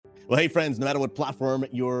Well, hey, friends, no matter what platform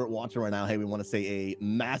you're watching right now, hey, we want to say a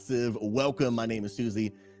massive welcome. My name is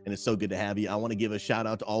Susie, and it's so good to have you. I want to give a shout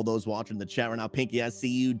out to all those watching the chat right now. Pinky, I see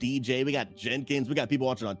you. DJ, we got Jenkins. We got people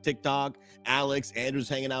watching on TikTok. Alex, Andrew's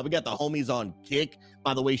hanging out. We got the homies on Kick.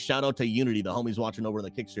 By the way, shout out to Unity, the homies watching over in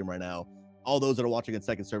the Kick stream right now. All those that are watching at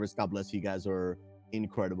Second Service, God bless you. You guys are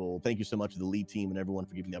incredible. Thank you so much to the lead team and everyone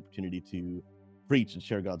for giving the opportunity to preach and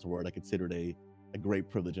share God's word. I consider it a great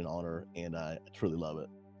privilege and honor, and I truly love it.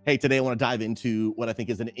 Hey, today I want to dive into what I think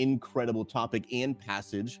is an incredible topic and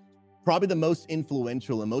passage, probably the most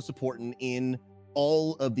influential and most important in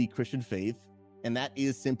all of the Christian faith, and that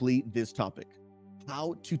is simply this topic: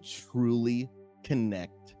 how to truly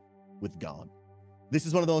connect with God. This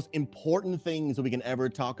is one of the most important things that we can ever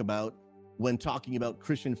talk about when talking about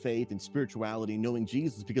Christian faith and spirituality, knowing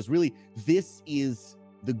Jesus, because really this is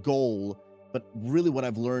the goal. But really what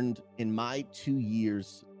I've learned in my 2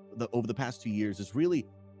 years, over the past 2 years, is really,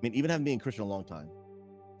 even having been a Christian a long time,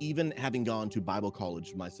 even having gone to Bible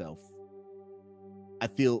college myself, I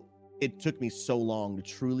feel it took me so long to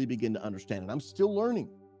truly begin to understand, and I'm still learning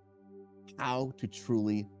how to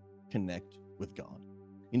truly connect with God.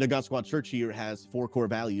 You know, God Squad Church here has 4 core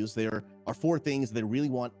values. There are 4 things that I really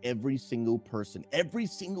want every single person, every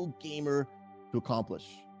single gamer to accomplish: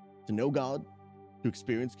 to know God, to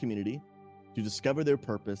experience community, to discover their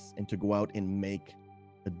purpose, and to go out and make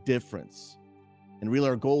a difference. And really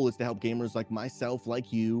our goal is to help gamers like myself,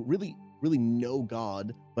 like you, really know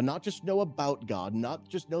God, but not just know about God, not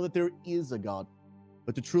just know that there is a God,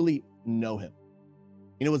 but to truly know him.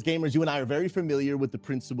 You know, as gamers, you and I are very familiar with the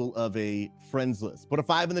principle of a friends list. Put a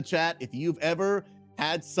 5 in the chat if you've ever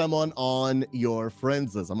had someone on your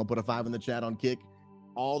friends list. I'm gonna put a 5 in the chat on Kick,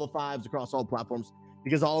 all the 5s across all platforms,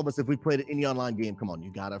 because all of us, if we played any online game, come on,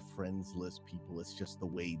 you got a friends list, people. It's just the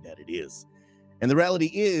way that it is. And the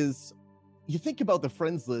reality is, you think about the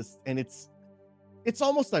friends list, and it's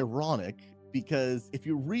almost ironic, because if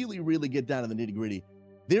you really get down to the nitty gritty,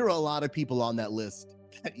 there are a lot of people on that list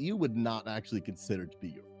that you would not actually consider to be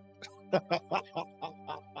your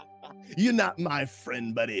You're not my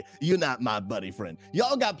friend, buddy. You're not my buddy friend.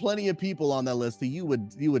 Y'all got plenty of people on that list that you would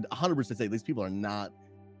 100% say these people are not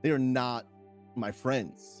my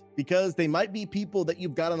friends, because they might be people that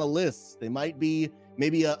you've got on a list. They might be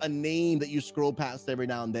maybe a name that you scroll past every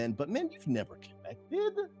now and then, but man, you've never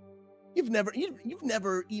connected. You've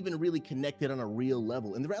never even really connected on a real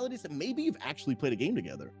level. And the reality is that maybe you've actually played a game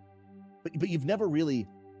together, but you've never really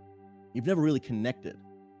connected.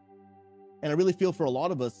 And I really feel for a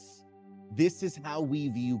lot of us, this is how we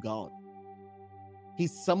view God.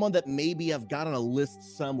 He's someone that maybe I've got on a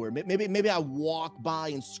list somewhere. Maybe I walk by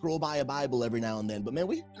and scroll by a Bible every now and then, but man,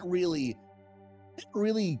 we haven't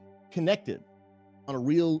really connected on a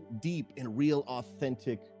real deep and real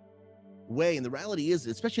authentic way. And the reality is,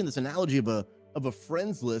 especially in this analogy of a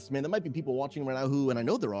friends list, man, there might be people watching right now who, and I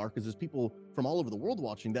know there are, because there's people from all over the world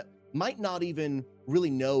watching, that might not even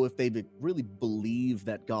really know if they really believe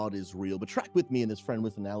that God is real. But track with me in this friend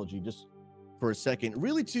list analogy just for a second.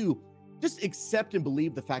 Really, to just accept and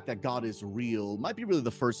believe the fact that God is real might be really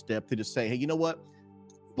the first step to just say, hey, you know what?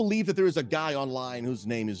 I believe that there is a guy online whose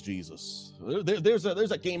name is Jesus.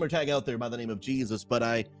 There's a gamer tag out there by the name of Jesus, but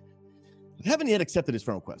I haven't yet accepted his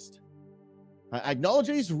friend request. I acknowledge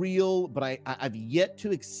that he's real, but I've yet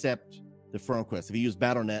to accept the friend request. If you use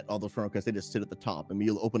Battle.net, all the friend requests, they just sit at the top. I mean,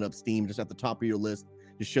 you'll open up Steam, just at the top of your list,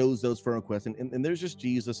 it shows those friend requests, and there's just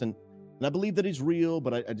Jesus, and I believe that he's real,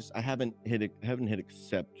 but I haven't hit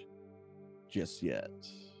accept just yet.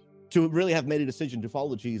 To really have made a decision to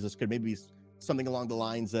follow Jesus could maybe be something along the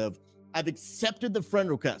lines of, I've accepted the friend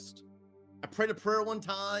request. I prayed a prayer one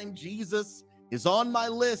time, Jesus is on my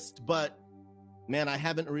list, but man, I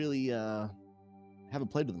haven't really haven't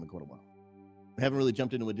played with him in quite a while. We haven't really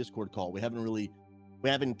jumped into a Discord call. We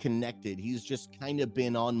haven't connected. He's just kind of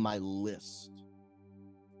been on my list.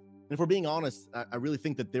 And if we're being honest, I really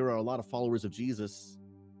think that there are a lot of followers of Jesus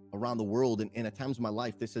around the world, and at times in my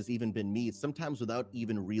life, this has even been me, sometimes without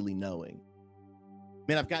even really knowing.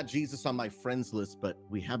 Man, I've got Jesus on my friends list, but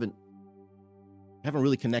we haven't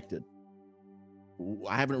really connected.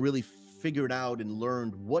 I haven't really figured out and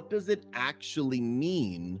learned, what does it actually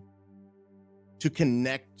mean to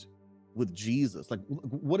connect with Jesus? Like,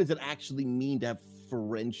 what does it actually mean to have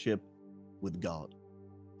friendship with God?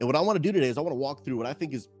 And what I want to do today is I want to walk through what I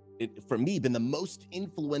think is, for me, been the most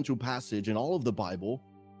influential passage in all of the Bible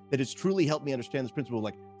that has truly helped me understand this principle of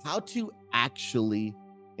like how to actually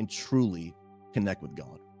and truly connect with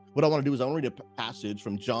God. What I want to do is I want to read a passage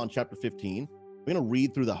from John chapter 15. We're going to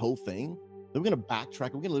read through the whole thing. Then we're going to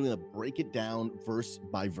backtrack. We're going to break it down verse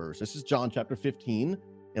by verse. This is John chapter 15,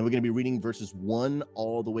 And we're going to be reading verses 1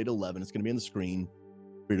 all the way to 11. It's going to be on the screen.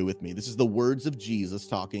 Read it with me. This is the words of Jesus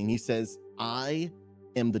talking. He says, I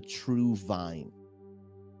am the true vine,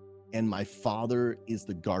 and my Father is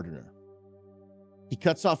the gardener. He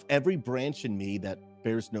cuts off every branch in me that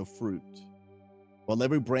bears no fruit, while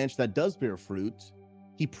every branch that does bear fruit,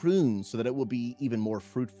 he prunes so that it will be even more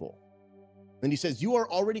fruitful. And he says, you are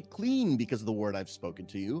already clean because of the word I've spoken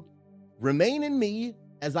to you. Remain in me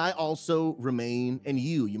as I also remain in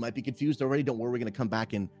you. You might be confused already. Don't worry, we're going to come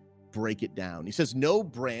back and break it down. He says, no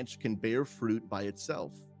branch can bear fruit by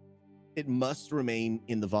itself. It must remain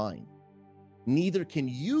in the vine. Neither can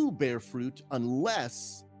you bear fruit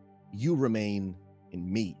unless you remain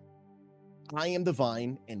in me. I am the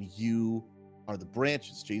vine and you are the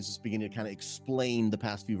branches. Jesus beginning to kind of explain the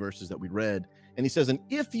past few verses that we read. And he says, and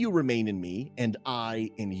if you remain in me and I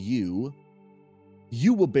in you,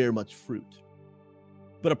 you will bear much fruit.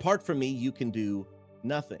 But apart from me, you can do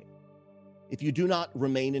nothing. If you do not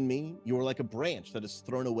remain in me, you are like a branch that is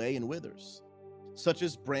thrown away and withers. Such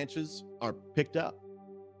as branches are picked up,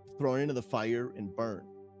 thrown into the fire and burned.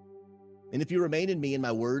 And if you remain in me and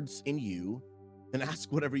my words in you, then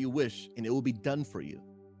ask whatever you wish and it will be done for you.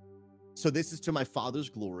 So this is to my Father's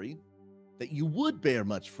glory, that you would bear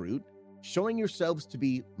much fruit, showing yourselves to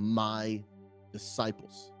be my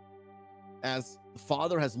disciples. As the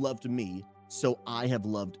Father has loved me, so I have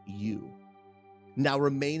loved you. Now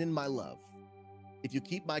remain in my love. If you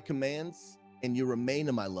keep my commands and you remain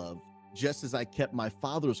in my love, just as I kept my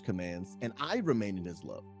Father's commands and I remain in his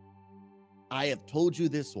love. I have told you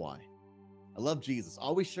this why. I love Jesus,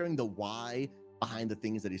 always sharing the why behind the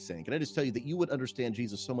things that he's saying. Can I just tell you that you would understand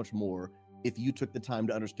Jesus so much more if you took the time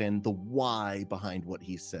to understand the why behind what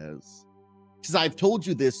he says? Because I've told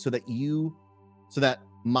you this so that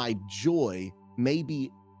my joy may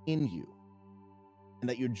be in you and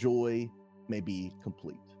that your joy may be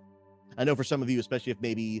complete. I know for some of you, especially if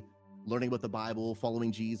maybe learning about the Bible,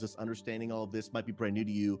 following Jesus, understanding all of this might be brand new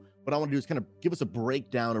to you. What I want to do is kind of give us a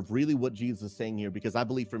breakdown of really what Jesus is saying here, because I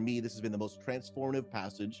believe for me, this has been the most transformative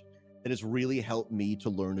passage that has really helped me to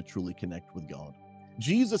learn to truly connect with God.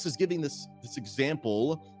 Jesus is giving this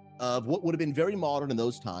example of what would have been very modern in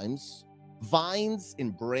those times, vines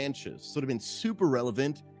and branches. So it would have been super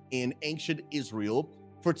relevant in ancient Israel.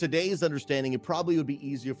 For today's understanding, it probably would be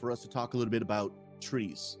easier for us to talk a little bit about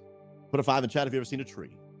trees. Put a 5 in chat if you've ever seen a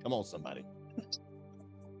tree. Come on, somebody.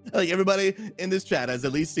 Like everybody in this chat has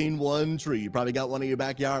at least seen one tree. You probably got one in your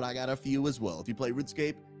backyard. I got a few as well. If you play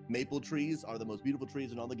RuneScape, maple trees are the most beautiful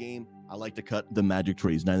trees in all the game. I like to cut the magic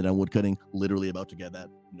trees. 99 wood cutting, literally about to get that,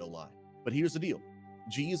 no lie. But here's the deal.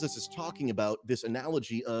 Jesus is talking about this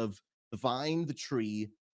analogy of the vine, the tree,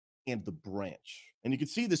 and the branch. And you can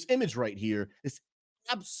see this image right here, this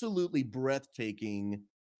absolutely breathtaking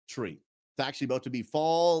tree. It's actually about to be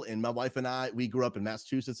fall, and my wife and I, we grew up in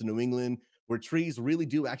Massachusetts and New England, where trees really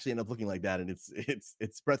do actually end up looking like that, and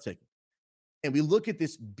it's breathtaking. And we look at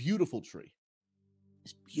this beautiful tree,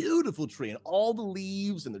 and all the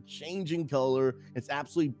leaves and they're changing color. It's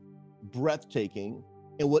absolutely breathtaking.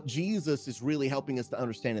 And what Jesus is really helping us to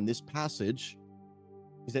understand in this passage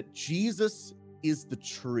is that Jesus is the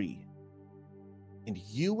tree, and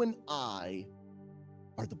you and I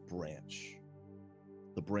are the branch.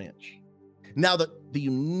 The branch. Now, the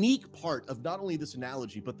unique part of not only this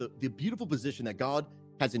analogy, but the beautiful position that God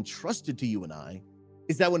has entrusted to you and I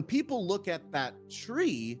is that when people look at that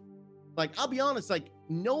tree, like, I'll be honest, like,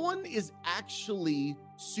 no one is actually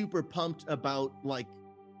super pumped about like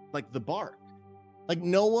the bark. Like,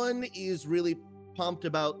 no one is really pumped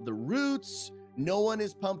about the roots. No one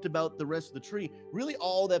is pumped about the rest of the tree. Really,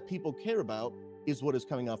 all that people care about is what is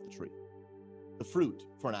coming off the tree. The fruit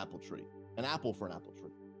for an apple tree, an apple for an apple tree,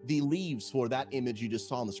 the leaves for that image you just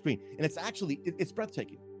saw on the screen. And it's actually, it's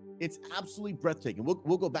breathtaking. It's absolutely breathtaking.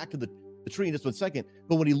 We'll go back to the tree in just 1 second.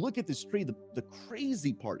 But when you look at this tree, the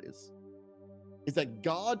crazy part is that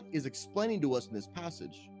God is explaining to us in this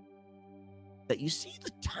passage that you see the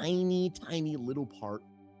tiny, tiny little part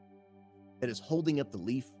that is holding up the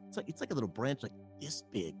leaf. It's like a little branch like this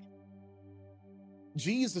big.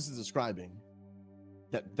 Jesus is describing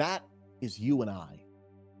that is you and I.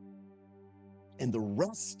 And the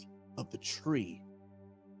rest of the tree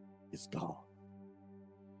is God.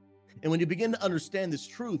 And when you begin to understand this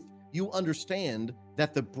truth, you understand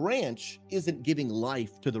that the branch isn't giving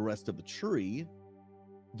life to the rest of the tree.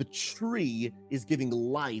 The tree is giving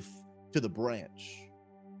life to the branch.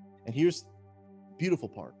 And here's the beautiful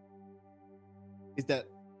part, is that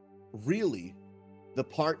really the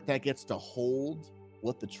part that gets to hold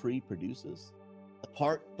what the tree produces, the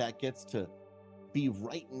part that gets to be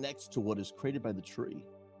right next to what is created by the tree,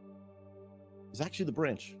 is actually the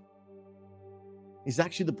branch. He's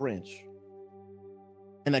actually the branch.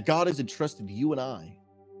 And that God has entrusted you and I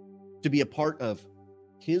to be a part of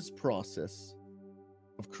his process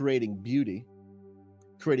of creating beauty,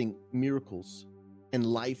 creating miracles, and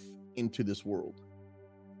life into this world.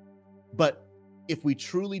 But if we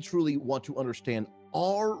truly, truly want to understand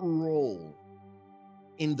our role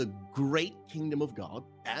in the great kingdom of God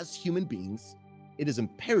as human beings, it is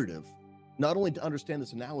imperative not only to understand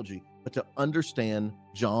this analogy, but to understand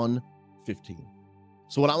John 15.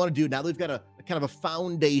 So what I want to do now that we've got a kind of a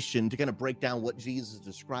foundation to kind of break down what Jesus is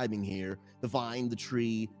describing here, the vine, the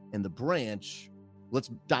tree, and the branch, let's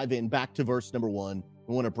dive in back to verse number 1.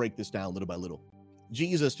 We want to break this down little by little.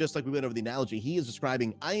 Jesus, just like we went over the analogy, he is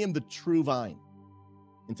describing, I am the true vine.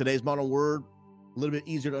 In today's modern word, a little bit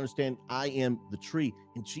easier to understand, I am the tree.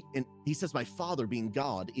 And he says, my Father, being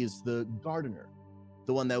God, is the gardener,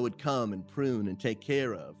 the one that would come and prune and take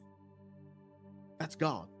care of. That's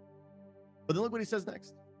God. But then look what he says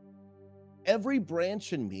next. Every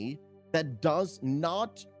branch in me that does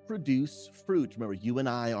not produce fruit, remember, you and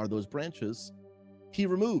I are those branches, he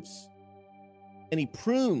removes. And he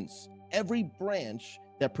prunes every branch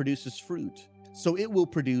that produces fruit, so it will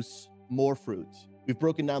produce more fruit. We've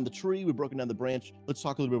broken down the tree, we've broken down the branch. Let's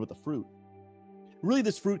talk a little bit about the fruit. Really,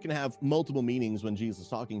 this fruit can have multiple meanings when Jesus is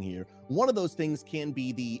talking here. One of those things can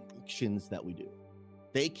be the actions that we do.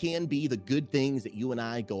 They can be the good things that you and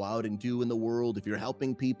I go out and do in the world. If you're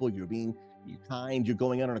helping people, you're kind, you're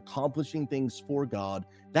going out and accomplishing things for God,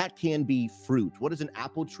 that can be fruit. What does an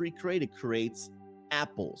apple tree create? It creates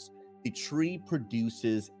apples. The tree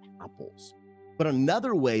produces apples. But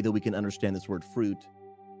another way that we can understand this word fruit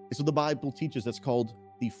is what the Bible teaches, that's called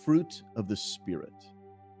the fruit of the Spirit.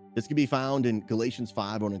 This can be found in Galatians 5.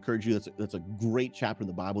 I want to encourage you, that's a great chapter in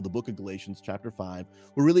the Bible, the book of Galatians, chapter 5,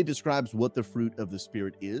 where it really describes what the fruit of the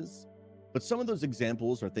Spirit is. But some of those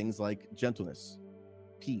examples are things like gentleness,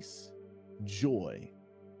 peace, joy.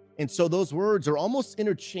 And so those words are almost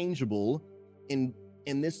interchangeable in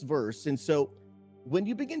this verse. And so when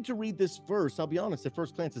you begin to read this verse, I'll be honest, at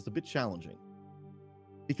first glance, it's a bit challenging.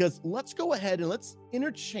 Because let's go ahead and let's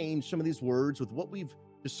interchange some of these words with what we've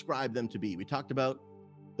described them to be. We talked about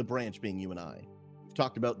the branch being you and I. We've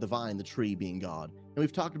talked about the vine, the tree being God. And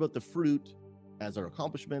we've talked about the fruit as our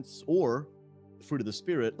accomplishments or the fruit of the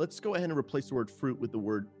Spirit. Let's go ahead and replace the word fruit with the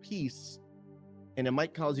word peace. And it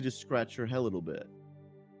might cause you to scratch your head a little bit.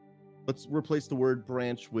 Let's replace the word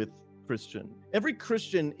branch with Christian. Every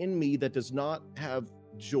Christian in me that does not have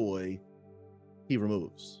joy, he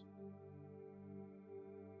removes.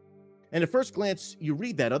 And at first glance, you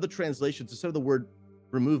read that. Other translations, instead of the word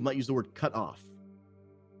remove, might use the word cut off.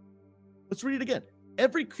 Let's read it again.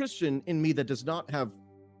 Every Christian in me that does not have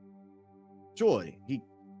joy, he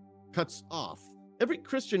cuts off. Every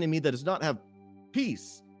Christian in me that does not have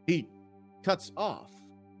peace, he cuts off.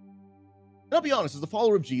 And I'll be honest, as a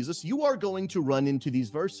follower of Jesus, you are going to run into these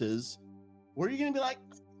verses where you're going to be like,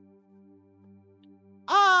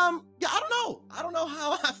 yeah, I don't know. I don't know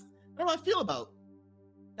how I feel about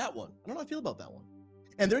that one. I don't know how I feel about that one.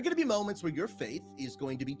 And there are going to be moments where your faith is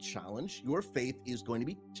going to be challenged. Your faith is going to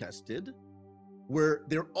be tested, where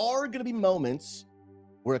there are going to be moments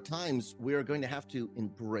where at times we are going to have to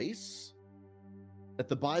embrace that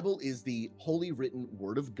the Bible is the holy written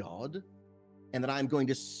word of God, and that I'm going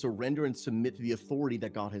to surrender and submit to the authority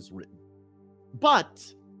that God has written. But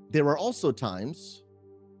there are also times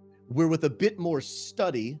where with a bit more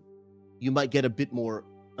study, you might get a bit more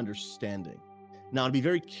understanding. Now, to be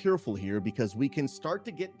very careful here, because we can start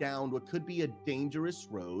to get down what could be a dangerous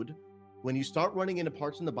road when you start running into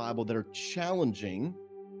parts in the Bible that are challenging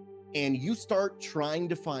and you start trying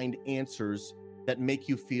to find answers that make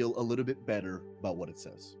you feel a little bit better about what it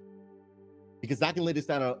says. Because that can lead us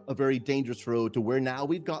down a very dangerous road to where now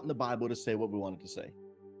we've gotten the Bible to say what we want it to say.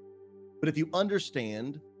 But if you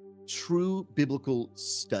understand true biblical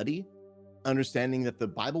study, understanding that the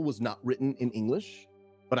Bible was not written in English,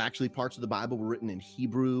 but actually parts of the Bible were written in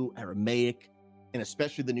Hebrew, Aramaic, and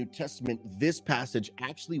especially the New Testament, this passage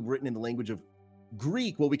actually written in the language of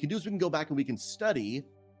Greek, what we can do is we can go back and we can study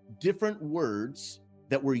different words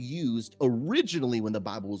that were used originally when the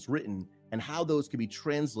Bible was written and how those could be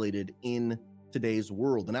translated in today's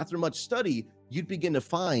world. And after much study, you'd begin to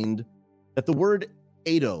find that the word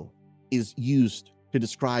aido is used to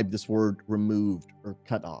describe this word removed or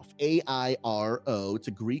cut off. A-I-R-O, it's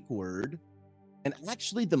a Greek word. And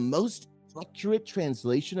actually the most accurate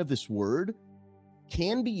translation of this word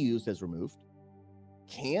can be used as removed,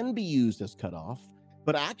 can be used as cut off,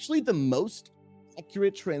 but actually the most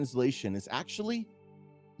accurate translation is actually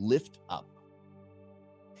lift up.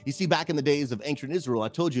 You see, back in the days of ancient Israel, I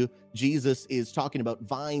told you Jesus is talking about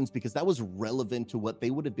vines because that was relevant to what they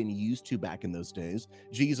would have been used to back in those days.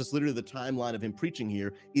 Jesus, literally, the timeline of him preaching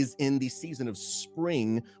here is in the season of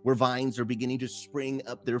spring, where vines are beginning to spring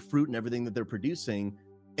up their fruit and everything that they're producing.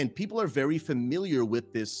 And people are very familiar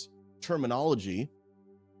with this terminology.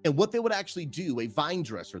 And what they would actually do, a vine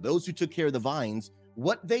dresser, those who took care of the vines,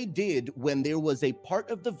 what they did when there was a part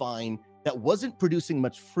of the vine that wasn't producing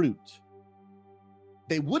much fruit,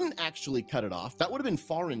 they wouldn't actually cut it off. That would have been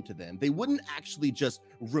foreign to them. They wouldn't actually just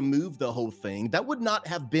remove the whole thing. That would not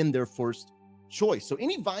have been their first choice. So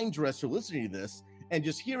any vine dresser listening to this and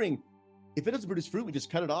just hearing, if it doesn't produce fruit, we just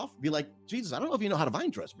cut it off, be like, Jesus, I don't know if you know how to vine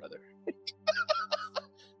dress, brother.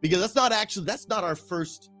 Because that's not our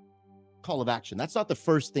first call of action. That's not the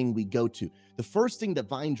first thing we go to. The first thing that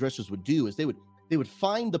vine dressers would do is they would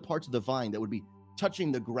find the parts of the vine that would be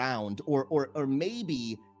touching the ground or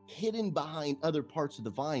maybe hidden behind other parts of the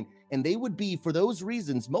vine, and they would be, for those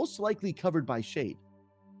reasons, most likely covered by shade.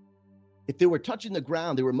 If they were touching the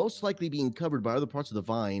ground, they were most likely being covered by other parts of the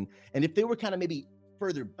vine, and if they were kind of maybe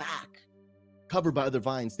further back, covered by other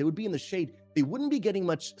vines, they would be in the shade. They wouldn't be getting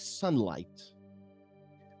much sunlight,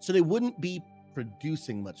 so they wouldn't be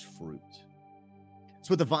producing much fruit. So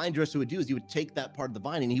what the vine dresser would do is he would take that part of the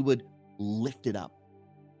vine and he would lift it up.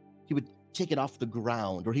 He would take it off the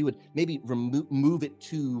ground, or he would maybe move it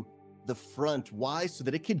to the front. Why? So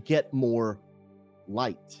that it could get more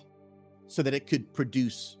light, so that it could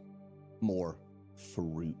produce more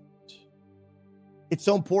fruit. It's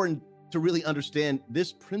so important to really understand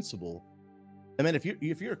this principle. I mean, if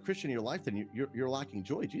you're a Christian in your life, then you're lacking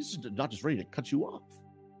joy. Jesus is not just ready to cut you off.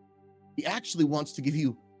 He actually wants to give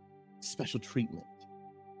you special treatment.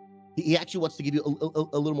 He actually wants to give you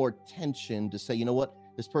a little more attention to say, you know what?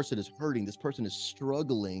 This person is hurting. This person is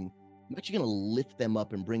struggling. I'm actually going to lift them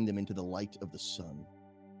up and bring them into the light of the sun.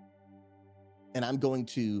 And I'm going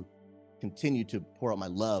to continue to pour out my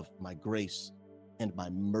love, my grace, and my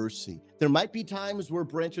mercy. There might be times where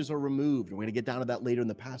branches are removed, and we're going to get down to that later in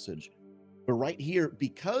the passage. But right here,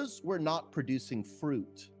 because we're not producing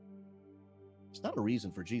fruit, it's not a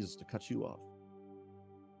reason for Jesus to cut you off.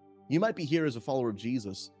 You might be here as a follower of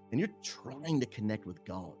Jesus, and you're trying to connect with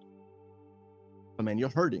God. But man, you're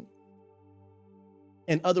hurting.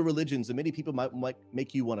 And other religions, and many people might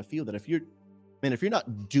make you want to feel that if you're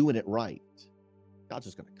not doing it right, God's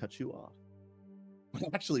just going to cut you off. But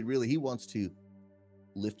actually, really, he wants to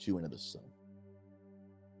lift you into the sun.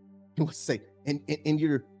 He wants to say, in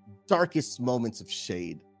your darkest moments of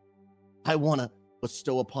shade, I want to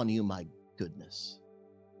bestow upon you my goodness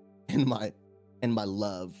and my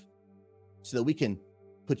love, so that we can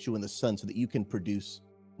put you in the sun, so that you can produce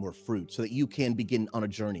more fruit, so that you can begin on a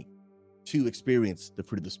journey to experience the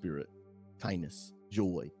fruit of the Spirit: kindness,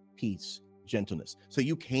 joy, peace, gentleness, so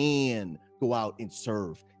you can go out and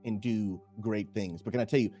serve and do great things. But can I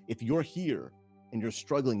tell you, if you're here and you're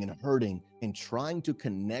struggling and hurting and trying to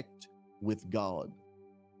connect with God,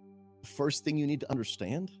 the first thing you need to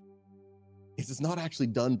understand is it's not actually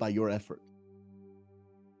done by your effort.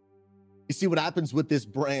 You see, what happens with this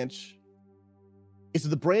branch is that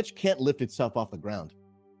the branch can't lift itself off the ground.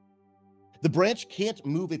 The branch can't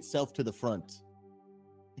move itself to the front.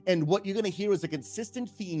 And what you're going to hear is a consistent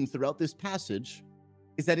theme throughout this passage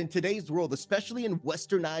is that in today's world, especially in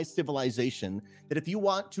westernized civilization, that if you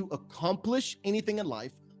want to accomplish anything in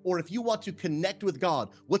life, or if you want to connect with God,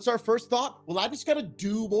 what's our first thought? Well, I just got to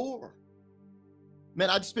do more. Man,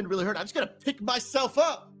 I've just been really hurt. I just got to pick myself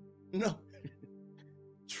up. No.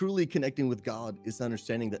 Truly connecting with God is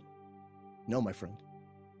understanding that, no, my friend,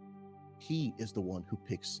 he is the one who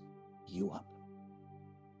picks you up.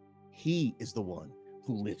 He is the one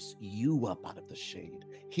who lifts you up out of the shade.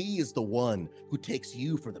 He is the one who takes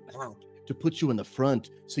you for the back to put you in the front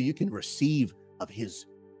so you can receive of his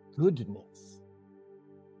goodness.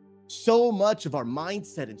 So much of our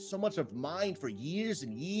mindset and so much of mine for years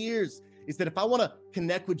and years is that if I want to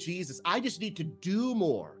connect with Jesus, I just need to do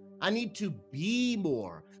more. I need to be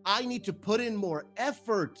more. I need to put in more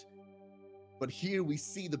effort. But here we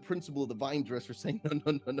see the principle of the vine dresser saying,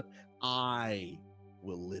 no. I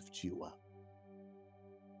will lift you up.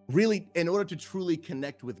 Really, in order to truly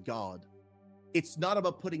connect with God, it's not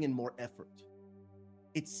about putting in more effort.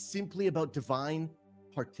 It's simply about divine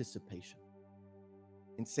participation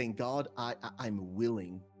and saying, God, I'm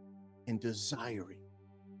willing and desiring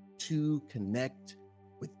to connect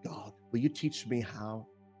with God. Will you teach me how?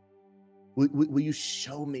 Will you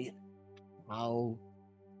show me how?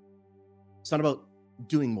 It's not about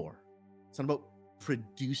doing more. It's not about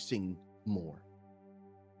producing more.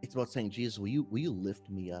 It's about saying, Jesus, will you lift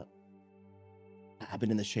me up? I've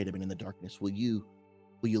been in the shade, I've been in the darkness. Will you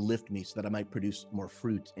will you lift me so that I might produce more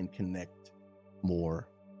fruit and connect more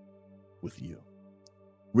with you?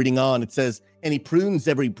 Reading on, it says, and he prunes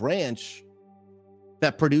every branch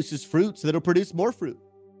that produces fruit so that it'll produce more fruit.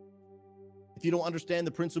 If you don't understand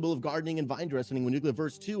the principle of gardening and vine dressing, when you look at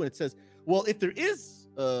verse 2, and it says, well, if there is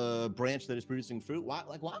a branch that is producing fruit, why?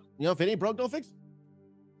 You know, if it ain't broke, don't fix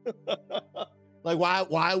it. Like,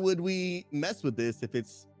 why would we mess with this if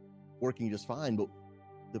it's working just fine? But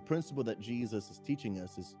the principle that Jesus is teaching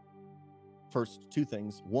us is first two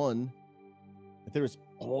things. One, that there is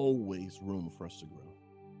always room for us to grow,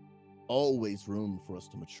 always room for us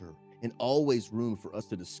to mature, and always room for us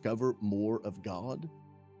to discover more of God.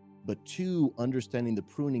 But two, understanding the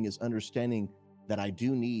pruning is understanding that I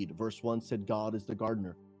do need, verse 1 said, God is the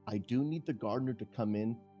gardener. I do need the gardener to come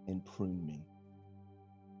in and prune me.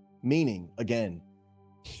 Meaning, again,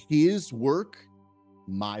 his work,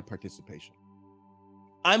 my participation.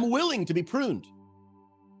 I'm willing to be pruned,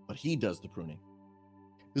 but he does the pruning.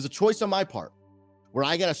 There's a choice on my part where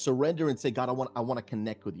I got to surrender and say, God, I want to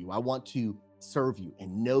connect with you. I want to serve you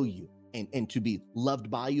and know you and to be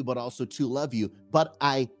loved by you, but also to love you. But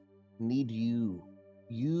I need you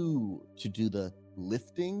to do the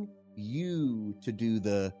lifting, you to do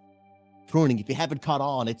the pruning. If you haven't caught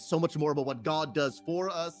on, it's so much more about what God does for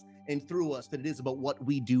us and through us than it is about what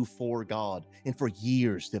we do for God. And for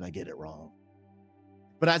years did I get it wrong.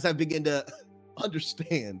 But as I begin to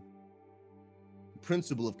understand the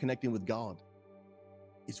principle of connecting with God,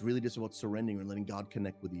 it's really just about surrendering and letting God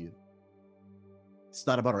connect with you. It's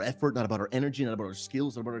not about our effort, not about our energy, not about our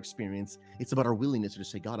skills, not about our experience. It's about our willingness to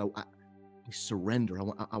just say, God, I surrender.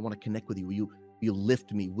 I want to connect with you. Will you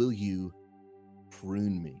lift me? Will you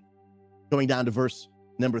prune me? Going down to verse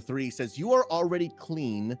number 3 says, you are already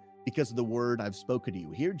clean because of the word I've spoken to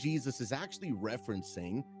you. Here Jesus is actually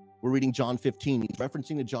referencing, we're reading John 15, he's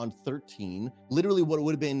referencing to John 13, literally what it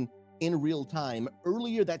would have been in real time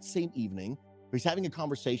earlier that same evening. He's having a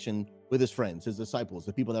conversation with his friends, his disciples,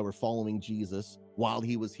 the people that were following Jesus while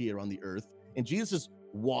he was here on the earth. And Jesus is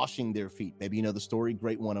washing their feet. Maybe you know the story,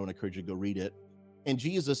 great one. I would encourage you to go read it. And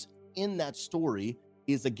Jesus in that story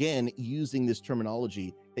is again using this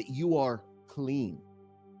terminology that you are clean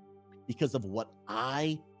because of what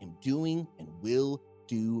I am doing and will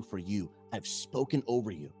do for you. I've spoken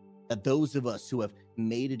over you, that those of us who have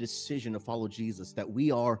made a decision to follow Jesus, that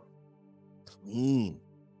we are clean.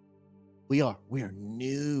 We are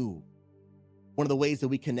new. One of the ways that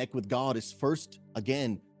we connect with God is first,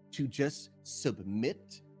 again, to just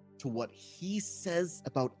submit to what he says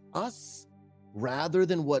about us rather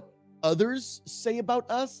than what others say about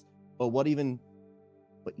us, or what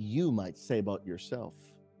you might say about yourself.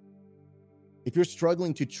 If you're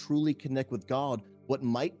struggling to truly connect with God, what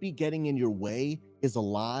might be getting in your way is a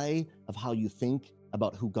lie of how you think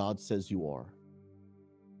about who God says you are.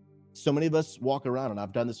 So many of us walk around, and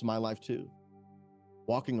I've done this in my life too,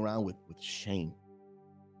 walking around with shame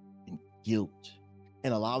and guilt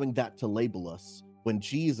and allowing that to label us when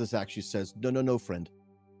Jesus actually says, no, friend,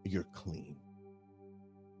 you're clean.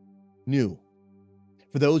 New.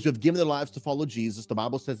 For those who have given their lives to follow Jesus, the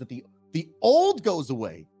Bible says that the old goes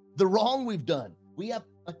away, the wrong we've done. We have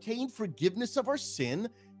attained forgiveness of our sin,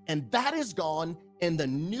 and that is gone, and the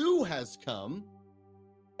new has come.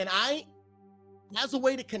 And I, as a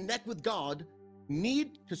way to connect with God,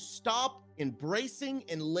 need to stop embracing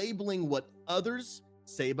and labeling what others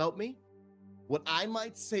say about me, what I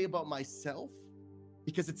might say about myself,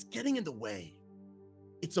 because it's getting in the way.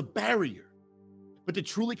 It's a barrier. But to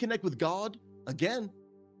truly connect with God, again,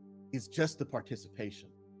 is just the participation.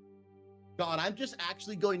 God, I'm just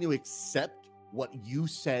actually going to accept what you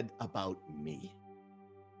said about me.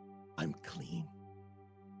 I'm clean.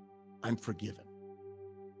 I'm forgiven.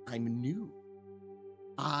 I'm new.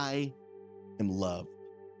 I am loved.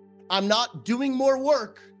 I'm not doing more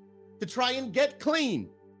work to try and get clean.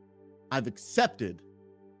 I've accepted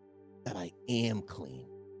that I am clean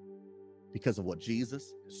because of what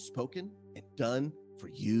Jesus has spoken and done for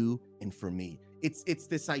you and for me. It's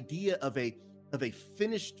this idea of a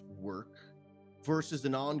finished work versus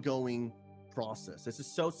an ongoing process. This is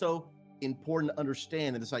so important to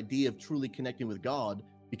understand, and this idea of truly connecting with God,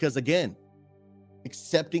 because again,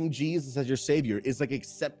 accepting Jesus as your savior is like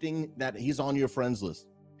accepting that he's on your friends list.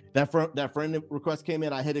 That friend request came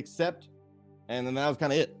in, I hit accept, and then that was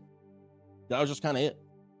kind of it. That was just kind of it.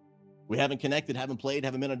 We haven't connected, haven't played,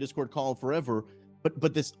 haven't been on a Discord call forever,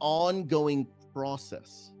 but this ongoing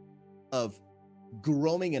process of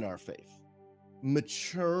growing in our faith,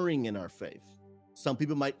 maturing in our faith. Some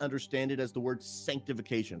people might understand it as the word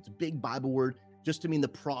sanctification. It's a big Bible word just to mean the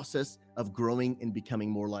process of growing and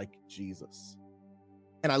becoming more like Jesus.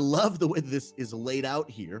 And I love the way this is laid out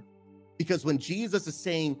here, because when Jesus is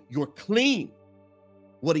saying you're clean,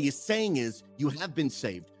 what he is saying is you have been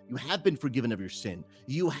saved. You have been forgiven of your sin.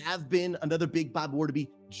 You have been, another big Bible word to be,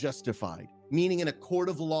 justified, meaning in a court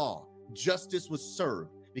of law, justice was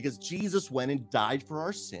served because Jesus went and died for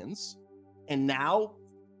our sins. And now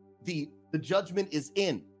the judgment is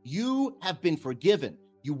in. You have been forgiven.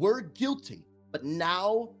 You were guilty, but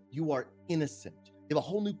now you are innocent. You have a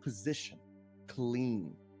whole new position,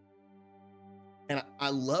 clean. And I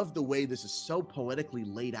love the way this is so poetically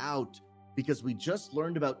laid out, because we just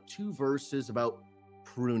learned about 2 verses about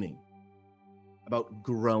pruning, about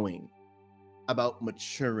growing, about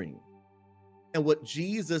maturing. And what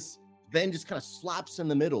Jesus then just kind of slaps in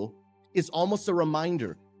the middle is almost a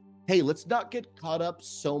reminder. Hey, let's not get caught up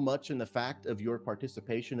so much in the fact of your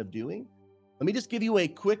participation of doing. Let me just give you a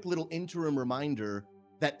quick little interim reminder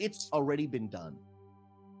that it's already been done.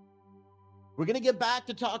 We're going to get back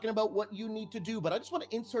to talking about what you need to do, but I just want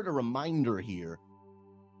to insert a reminder here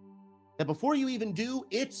that before you even do,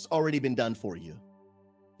 it's already been done for you.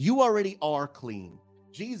 You already are clean.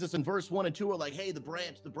 Jesus in verse 1 and 2 are like, hey, the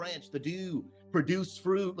branch, the dew, produce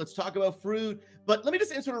fruit. Let's talk about fruit. But let me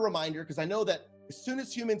just insert a reminder, because I know that as soon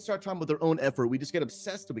as humans start talking about their own effort, we just get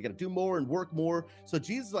obsessed and we got to do more and work more. So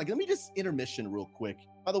Jesus is like, let me just intermission real quick.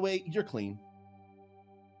 By the way, you're clean.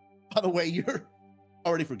 By the way, you're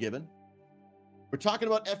already forgiven. We're talking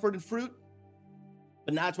about effort and fruit,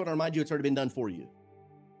 but now I just want to remind you it's already been done for you.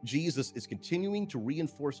 Jesus is continuing to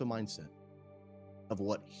reinforce a mindset of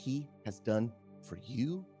what he has done for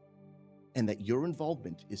you, and that your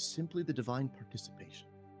involvement is simply the divine participation.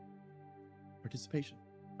 Participation.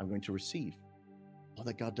 I'm going to receive all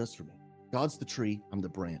that God does for me. God's the tree, I'm the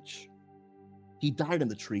branch. He died on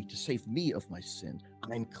the tree to save me of my sin.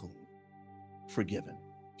 I'm clean, forgiven.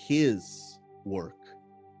 His work,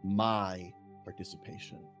 my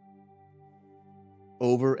participation.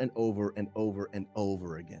 Over and over and over and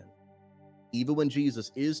over again. Even when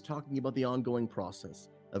Jesus is talking about the ongoing process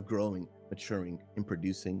of growing, maturing, and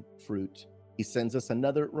producing fruit, he sends us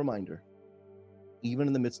another reminder. Even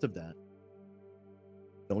in the midst of that,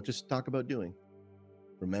 don't just talk about doing.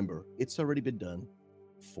 Remember, it's already been done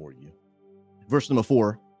for you. Verse number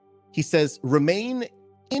 4, he says, remain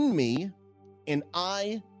in me and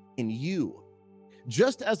I in you.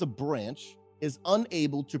 Just as a branch is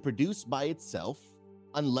unable to produce by itself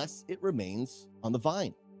unless it remains on the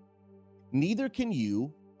vine, neither can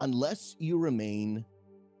you unless you remain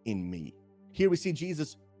in me. Here we see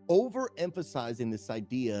Jesus overemphasizing this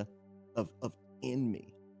idea of in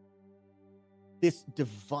me, this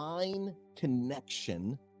divine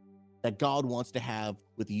connection that God wants to have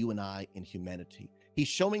with you and I in humanity. He's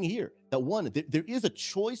showing here that one, there is a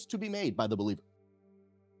choice to be made by the believer.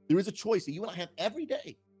 There is a choice that you and I have every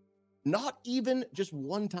day, not even just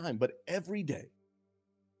one time, but every day,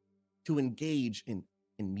 to engage in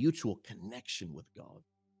mutual connection with God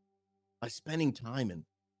by spending time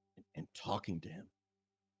and talking to him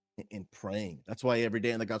and praying. That's why every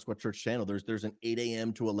day on the God Squad Church channel, there's an 8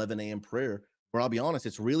 a.m. to 11 a.m. prayer, where I'll be honest,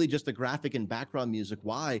 it's really just a graphic and background music.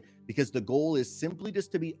 Why? Because the goal is simply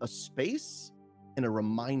just to be a space and a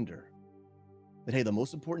reminder that, hey, the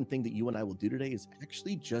most important thing that you and I will do today is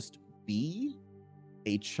actually just be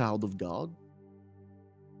a child of God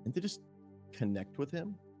and to just connect with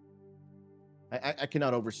him. I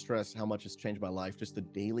cannot overstress how much has changed my life, just the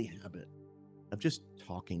daily habit of just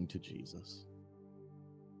talking to Jesus.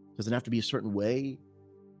 Doesn't have to be a certain way.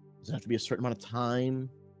 Doesn't have to be a certain amount of time.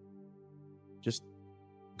 Just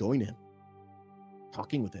going to him,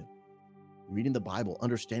 talking with him, reading the Bible,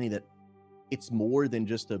 understanding that it's more than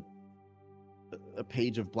just a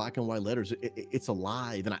page of black and white letters. It's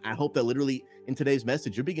alive. And I hope that literally in today's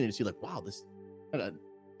message, you're beginning to see like, wow,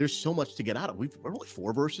 there's so much to get out of. We're only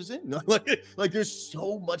 4 verses in. like there's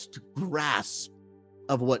so much to grasp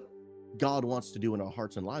of what God wants to do in our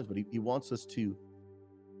hearts and lives, but he wants us to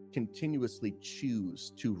continuously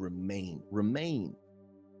choose to remain in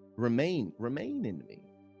me.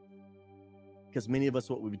 Because many of us,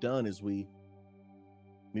 what we've done is we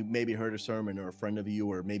maybe heard a sermon or a friend of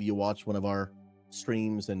you, or maybe you watched one of our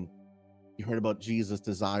streams and you heard about Jesus'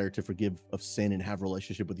 desire to forgive of sin and have a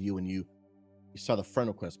relationship with you, and you saw the friend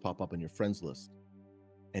request pop up on your friends list,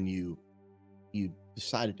 and you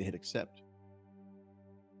decided to hit accept.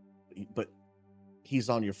 But he's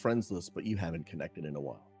on your friends list, but you haven't connected in a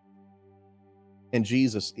while. And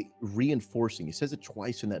Jesus reinforcing, he says it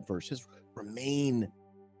twice in that verse, says, remain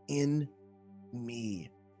in me,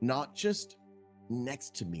 not just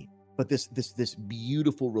next to me, but this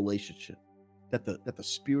beautiful relationship that the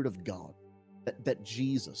Spirit of God, that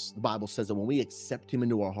Jesus, the Bible says that when we accept him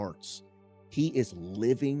into our hearts, He is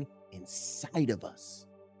living inside of us.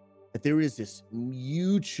 That there is this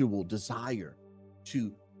mutual desire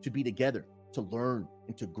to be together, to learn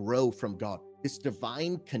and to grow from God. This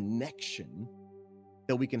divine connection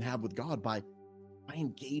that we can have with God by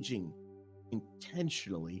engaging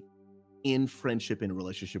intentionally in friendship and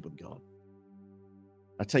relationship with God.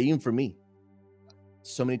 I tell you, even for me,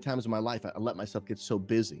 so many times in my life, I let myself get so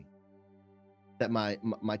busy that my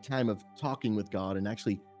time of talking with God and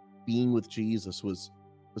actually being with Jesus was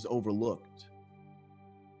overlooked.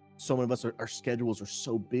 So many of us, our schedules are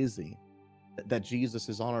so busy that Jesus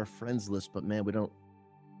is on our friends list, but man,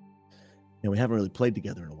 we haven't really played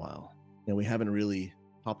together in a while. We haven't really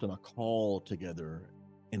hopped on a call together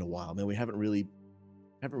in a while. Man, we haven't really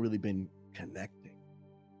been connecting.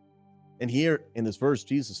 And here in this verse,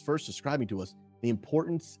 Jesus first describing to us the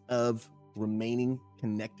importance of remaining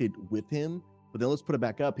connected with him. But then let's put it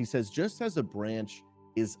back up. He says, just as a branch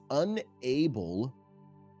is unable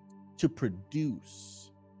to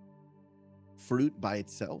produce fruit by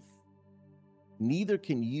itself, neither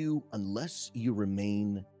can you unless you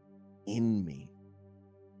remain in me.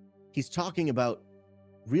 He's talking about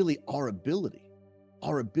really our ability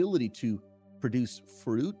to produce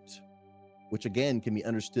fruit, which again can be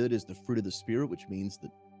understood as the fruit of the Spirit, which means the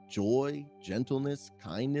joy, gentleness,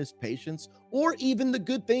 kindness, patience, or even the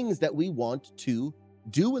good things that we want to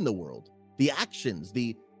do in the world, the actions,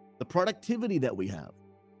 the productivity that we have.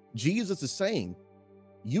 Jesus is saying,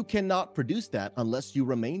 you cannot produce that unless you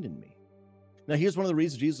remain in me. Now, here's one of the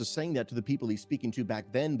reasons Jesus is saying that to the people he's speaking to back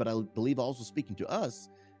then, but I believe also speaking to us,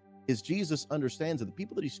 is Jesus understands that the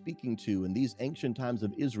people that he's speaking to in these ancient times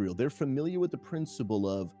of Israel, they're familiar with the principle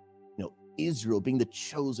of, Israel being the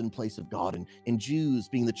chosen place of God and Jews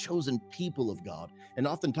being the chosen people of God. And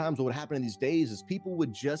oftentimes what would happen in these days is people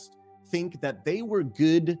would just think that they were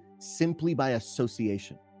good simply by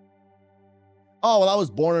association. Oh, well, I was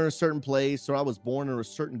born in a certain place, or I was born in a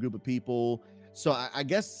certain group of people, so I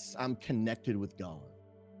guess I'm connected with God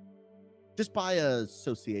just by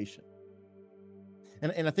association.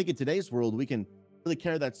 And I think in today's world, we can really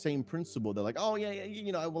carry that same principle. They're like, oh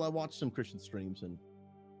yeah, I watch some Christian streams, and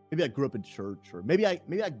maybe I grew up in church, or maybe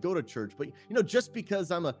I go to church, but just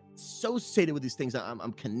because I'm associated with these things,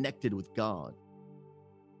 I'm connected with God.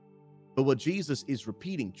 But what Jesus is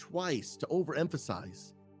repeating twice to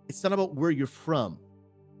overemphasize, it's not about where you're from,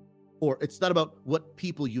 or it's not about what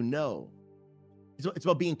people you know. It's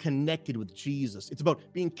about being connected with Jesus. It's about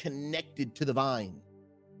being connected to the vine.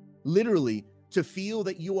 Literally, to feel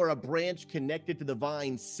that you are a branch connected to the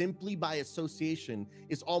vine simply by association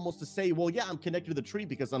is almost to say, well, yeah, I'm connected to the tree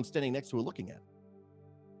because I'm standing next to it looking at it.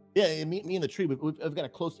 Yeah, me and the tree, I've got a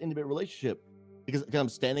close, intimate relationship because I'm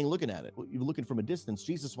standing looking at it. You're looking from a distance.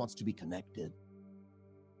 Jesus wants to be connected.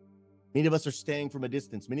 Many of us are standing from a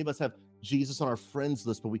distance. Many of us have Jesus on our friends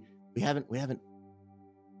list, but we haven't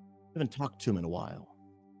talked to him in a while.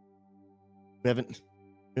 We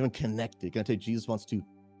haven't connected. Can I tell you, Jesus wants to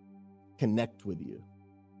connect with you.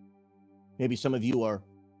 Maybe some of you are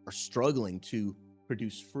struggling to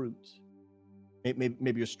produce fruit.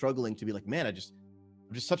 Maybe you're struggling to be like, man, I'm just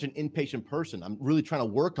such an impatient person. I'm really trying to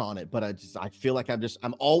work on it, but I feel like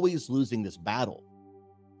I'm always losing this battle.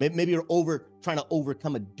 Maybe you're trying to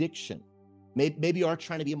overcome addiction. Maybe you are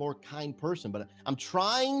trying to be a more kind person, but I'm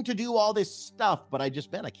trying to do all this stuff, but I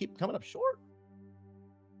keep coming up short.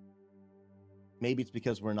 Maybe it's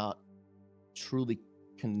because we're not truly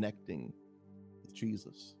connecting with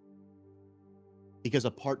Jesus. Because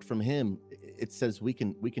apart from him, it says we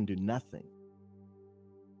can do nothing.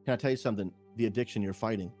 Can I tell you something? The addiction you're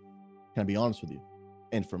fighting, can I be honest with you?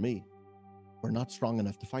 And for me, we're not strong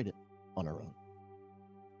enough to fight it on our own.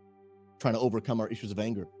 Trying to overcome our issues of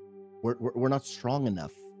anger, we're not strong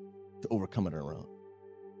enough to overcome it on our own.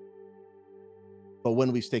 But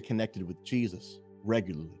when we stay connected with Jesus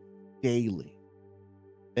regularly, daily,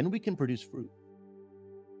 then we can produce fruit.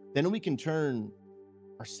 Then we can turn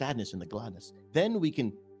our sadness into gladness. Then we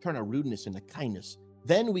can turn our rudeness into kindness.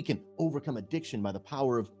 Then we can overcome addiction by the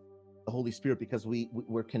power of the Holy Spirit because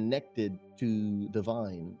we're connected to the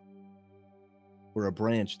vine. We're a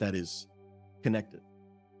branch that is connected.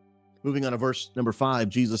 Moving on to verse number 5,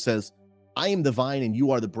 Jesus says, I am the vine and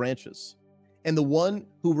you are the branches. And the one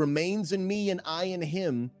who remains in me and I in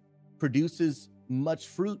him produces much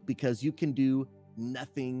fruit because you can do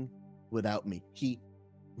nothing without me. He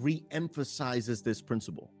re-emphasizes this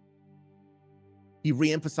principle. He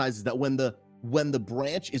re-emphasizes that when the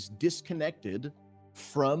branch is disconnected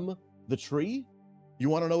from the tree, you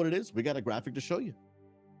want to know what it is? We got a graphic to show you.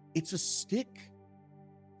 It's a stick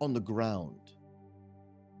on the ground.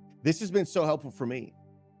 This has been so helpful for me,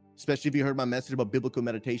 especially if you heard my message about biblical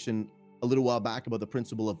meditation a little while back about the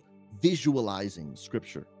principle of visualizing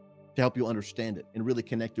scripture to help you understand it and really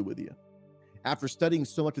connect it with you. After studying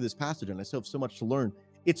so much of this passage, and I still have so much to learn,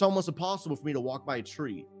 it's almost impossible for me to walk by a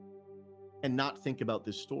tree and not think about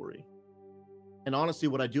this story. And honestly,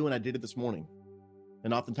 what I do, and I did it this morning,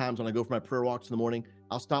 and oftentimes when I go for my prayer walks in the morning,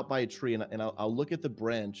 I'll stop by a tree and I'll look at the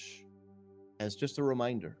branch as just a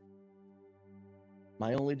reminder.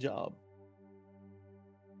 My only job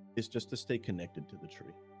is just to stay connected to the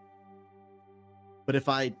tree. But if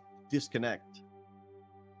I disconnect,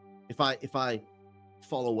 if I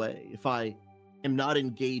fall away, if I am not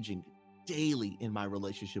engaging daily in my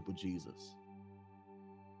relationship with Jesus,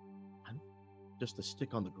 I'm just a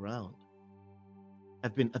stick on the ground.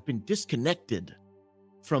 I've been disconnected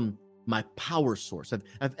from my power source.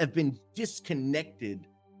 I've been disconnected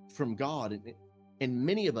from God. And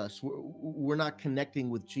many of us, we're not connecting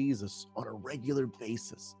with Jesus on a regular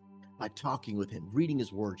basis by talking with him, reading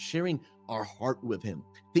his word, sharing our heart with him,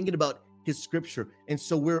 thinking about his scripture. And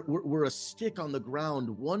so we're a stick on the ground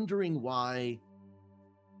wondering why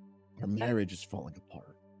our marriage is falling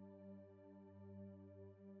apart.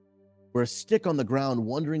 We're a stick on the ground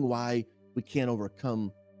wondering why we can't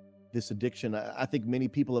overcome this addiction. I think many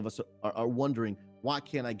people of us are wondering, why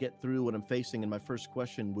can't I get through what I'm facing? And my first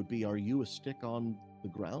question would be, are you a stick on the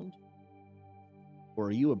ground? Or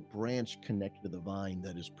are you a branch connected to the vine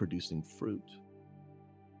that is producing fruit?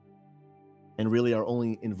 And really our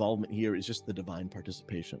only involvement here is just the divine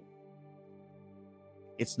participation.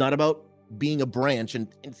 It's not about being a branch and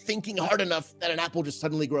thinking hard enough that an apple just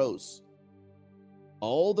suddenly grows.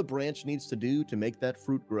 All the branch needs to do to make that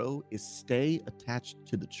fruit grow is stay attached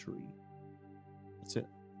to the tree. That's it.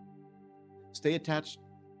 Stay attached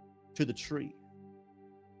to the tree.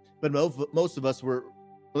 But most of us, we're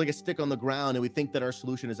like a stick on the ground, and we think that our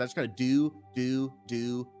solution is I just got to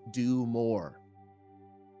do more.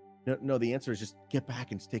 No, the answer is just get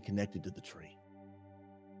back and stay connected to the tree.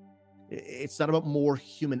 It's not about more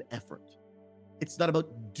human effort. It's not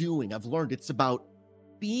about doing. I've learned it's about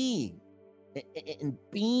being. And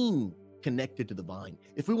being connected to the vine.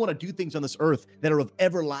 If we want to do things on this earth that are of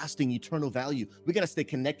everlasting, eternal value, we got to stay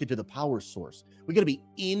connected to the power source. We got to be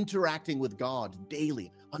interacting with God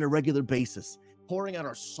daily on a regular basis, pouring out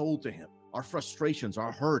our soul to him, our frustrations,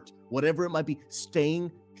 our hurt, whatever it might be,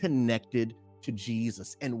 staying connected to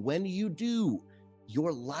Jesus. And when you do,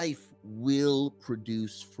 your life will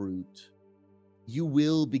produce fruit. You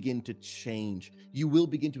will begin to change. You will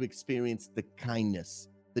begin to experience the kindness,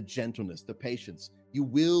 the gentleness, the patience. You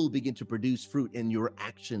will begin to produce fruit in your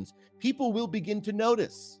actions. People will begin to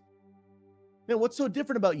notice. Man, what's so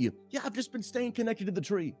different about you? Yeah, I've just been staying connected to the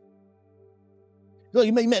tree. No,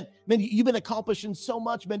 man, you've been accomplishing so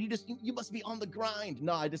much, man. You must be on the grind.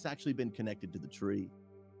 No, I just actually been connected to the tree.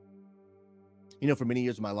 You know, for many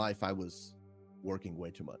years of my life, I was working way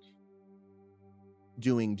too much.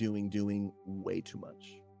 Doing way too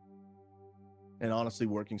much. And honestly,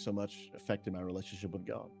 working so much affected my relationship with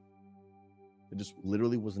God. It just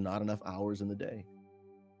literally was not enough hours in the day.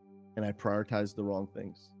 And I prioritized the wrong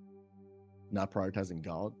things. Not prioritizing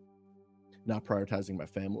God, not prioritizing my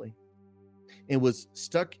family. And was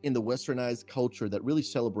stuck in the westernized culture that really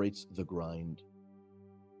celebrates the grind.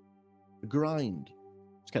 The grind.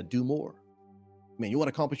 Just got to do more. Man, you want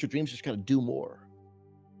to accomplish your dreams, just got to do more.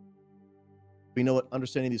 But you know what?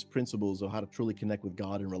 Understanding these principles of how to truly connect with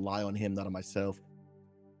God and rely on him, not on myself,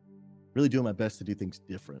 really doing my best to do things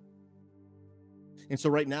different. And so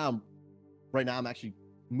right now I'm actually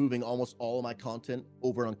moving almost all of my content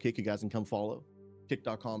over on Kick. You guys can come follow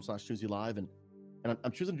kick.com/ChooseYouLive, and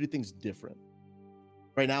I'm choosing to do things different.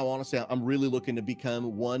 Right now, honestly, I'm really looking to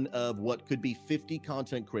become one of what could be 50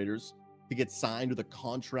 content creators to get signed with a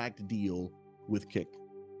contract deal with Kick.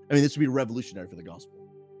 I mean, this would be revolutionary for the gospel.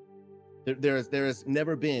 There has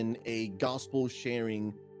never been a gospel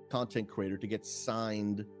sharing content creator to get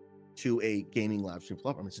signed to a gaming live stream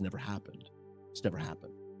platform. It's never happened. It's never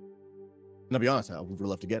happened. And I'll be honest, I would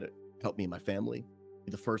love to get it. Help me and my family.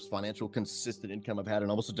 Be the first financial consistent income I've had in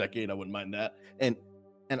almost a decade. I wouldn't mind that. And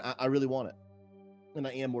I really want it. And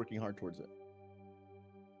I am working hard towards it.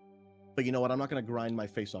 But you know what? I'm not going to grind my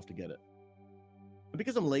face off to get it. Not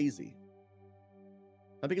because I'm lazy.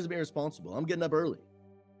 Not because I'm irresponsible. I'm getting up early.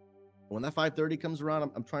 When that 5:30 comes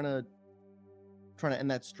around, I'm trying to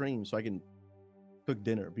end that stream so I can cook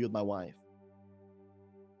dinner, be with my wife,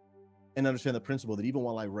 and understand the principle that even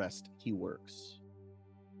while I rest, he works.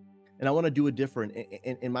 And I want to do it different.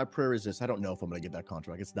 And my prayer is this: I don't know if I'm going to get that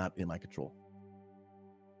contract. It's not in my control.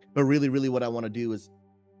 But really, what I want to do is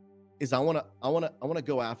I want to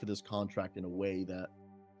go after this contract in a way that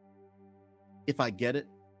if I get it,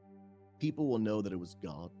 people will know that it was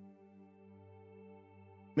God.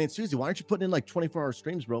 Man, Susie, why aren't you putting in like 24-hour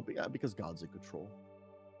streams, bro? Yeah, because God's in control.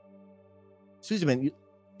 Susie, man, you're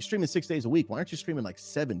streaming 6 days a week. Why aren't you streaming like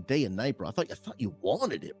 7 day and night, bro? I thought you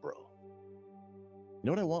wanted it, bro. You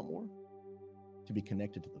know what I want more? To be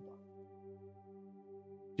connected to the vine.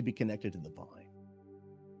 To be connected to the vine.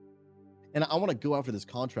 And I want to go after this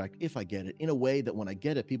contract, if I get it, in a way that when I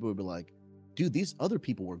get it, people will be like, dude, these other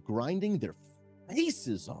people were grinding their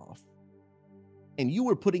faces off, and you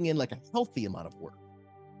were putting in like a healthy amount of work.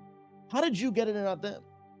 How did you get it and not them?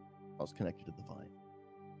 I was connected to the vine.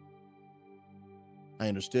 I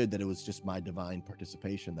understood that it was just my divine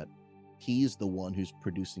participation, that he's the one who's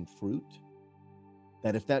producing fruit.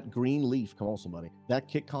 That if that green leaf, come on somebody, that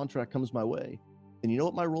kick contract comes my way, then you know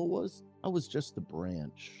what my role was? I was just the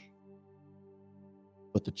branch.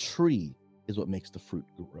 But the tree is what makes the fruit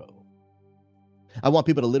grow. I want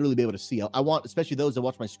people to literally be able to see. I want, especially those that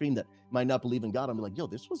watch my stream that might not believe in God, I'm like, yo,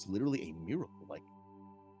 this was literally a miracle. Like,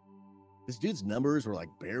 this dude's numbers were like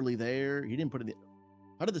barely there. He didn't put it in.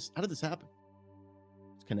 How did this happen?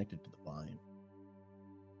 It's connected to the vine.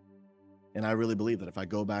 And I really believe that if I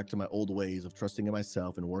go back to my old ways of trusting in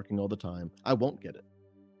myself and working all the time, I won't get it.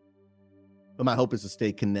 But my hope is to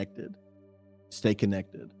stay connected, so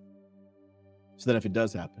that if it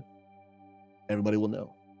does happen, everybody will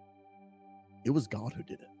know it was God who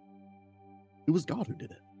did it. It was God who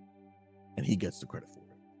did it. And he gets the credit for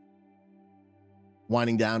it.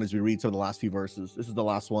 Winding down as we read some of the last few verses, this is the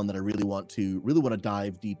last one that I really want to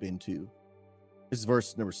dive deep into. This is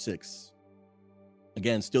verse number 6.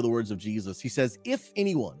 Again, still the words of Jesus. He says, if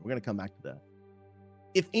anyone, we're going to come back to that.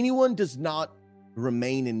 If anyone does not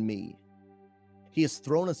remain in me, he is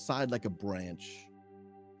thrown aside like a branch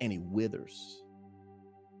and he withers.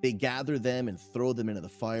 They gather them and throw them into the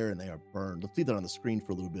fire and they are burned. Let's leave that on the screen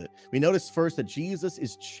for a little bit. We notice first that Jesus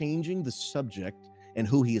is changing the subject and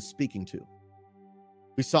who he is speaking to.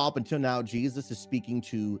 We saw up until now, Jesus is speaking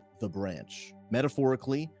to the branch,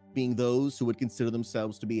 metaphorically being those who would consider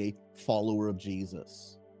themselves to be a follower of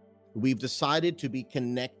Jesus. We've decided to be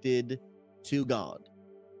connected to God.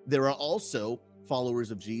 There are also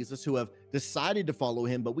followers of Jesus who have decided to follow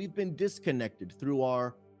him, but we've been disconnected through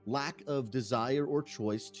our lack of desire or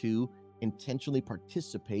choice to intentionally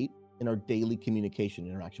participate in our daily communication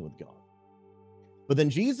interaction with God. But then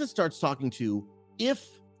Jesus starts talking to, if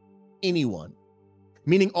anyone,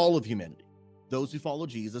 meaning all of humanity, those who follow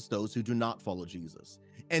Jesus, those who do not follow Jesus.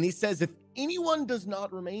 And he says, if anyone does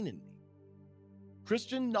not remain in me,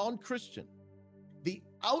 Christian, non-Christian, the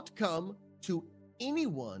outcome to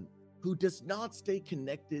anyone who does not stay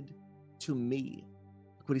connected to me,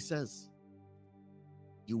 look what he says,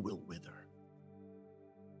 you will wither.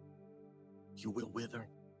 You will wither.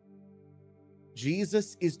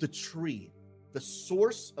 Jesus is the tree, the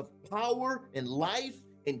source of power and life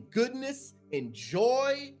and goodness and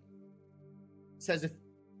joy. Says, if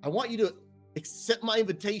I want you to accept my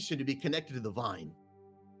invitation to be connected to the vine,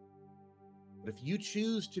 but if you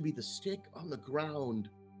choose to be the stick on the ground,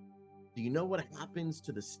 do you know what happens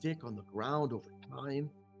to the stick on the ground over time?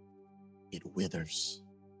 It withers.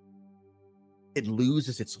 It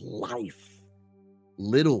loses its life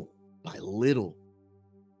little by little.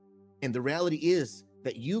 And the reality is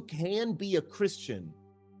that you can be a Christian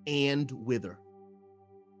and wither.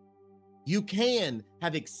 You can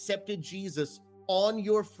have accepted Jesus on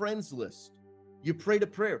your friends list. You prayed a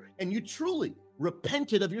prayer and you truly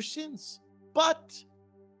repented of your sins, but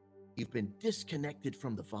you've been disconnected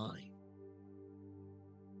from the vine.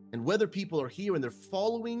 And whether people are here and they're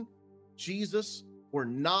following Jesus or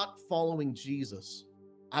not following Jesus,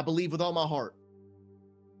 I believe with all my heart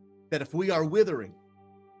that if we are withering,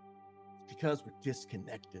 it's because we're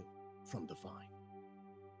disconnected from the vine.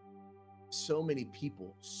 So many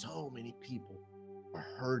people are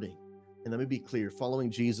hurting. And let me be clear, following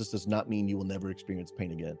Jesus does not mean you will never experience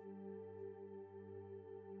pain again.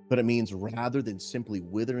 But it means rather than simply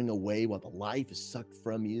withering away while the life is sucked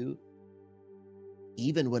from you,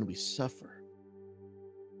 even when we suffer,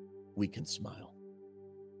 we can smile.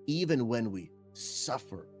 Even when we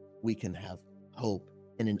suffer, we can have hope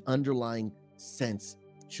and an underlying sense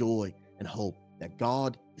of joy and hope that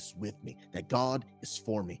God is with me, that God is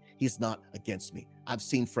for me. He's not against me. I've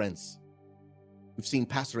seen friends. We've seen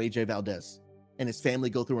Pastor AJ Valdez and his family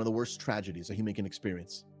go through one of the worst tragedies a human can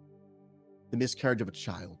experience, the miscarriage of a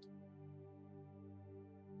child.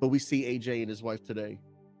 But we see AJ and his wife today.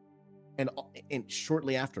 And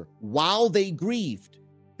shortly after, while they grieved,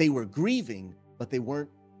 they were grieving, but they weren't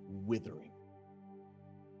withering.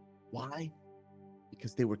 Why?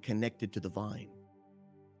 Because they were connected to the vine.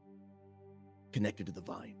 Connected to the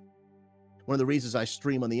vine. One of the reasons I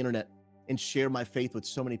stream on the internet and share my faith with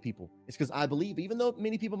so many people? It's because I believe, even though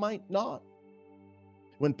many people might not.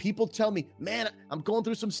 When people tell me, man, I'm going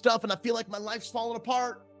through some stuff and I feel like my life's falling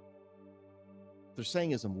apart, they're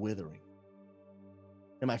saying is I'm withering.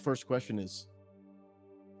 And my first question is,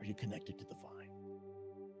 are you connected to the vine?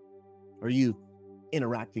 Are you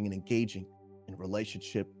interacting and engaging in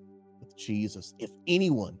relationship with Jesus? If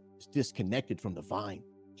anyone is disconnected from the vine,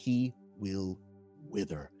 he will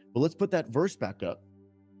wither. But let's put that verse back up,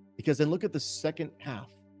 because then look at the second half.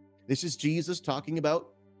 This is Jesus talking about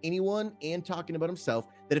anyone and talking about himself,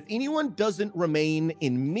 that if anyone doesn't remain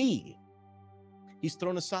in me, he's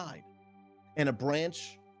thrown aside. And a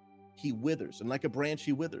branch, he withers. And like a branch,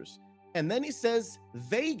 he withers. And then he says,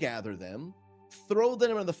 they gather them, throw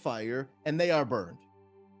them in the fire, and they are burned.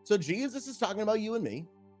 So Jesus is talking about you and me.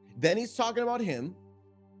 Then he's talking about him.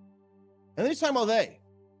 And then he's talking about they.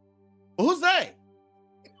 Well, who's they?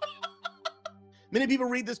 Many people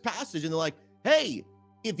read this passage and they're like, hey,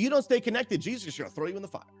 if you don't stay connected, Jesus is going to throw you in the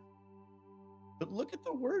fire. But look at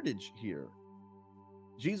the wordage here.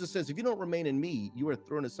 Jesus says, if you don't remain in me, you are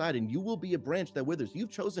thrown aside and you will be a branch that withers.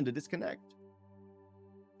 You've chosen to disconnect.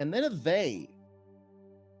 And then a they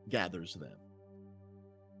gathers them.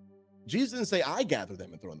 Jesus didn't say, I gather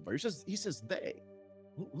them and throw them in the fire. He says they.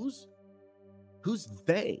 Who's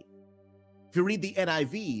they? If you read the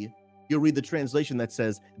NIV, you'll read the translation that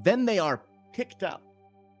says, then they are picked up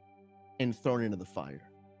and thrown into the fire.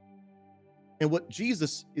 And what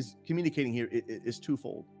Jesus is communicating here is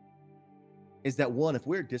twofold. Is that one, if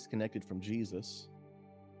we're disconnected from Jesus,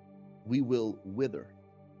 we will wither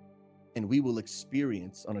and we will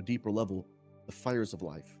experience on a deeper level the fires of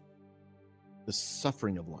life, the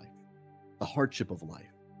suffering of life, the hardship of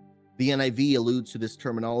life. The NIV alludes to this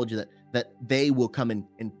terminology that they will come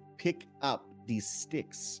and pick up these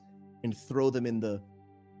sticks and throw them in the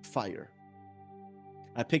fire.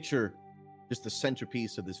 I picture just the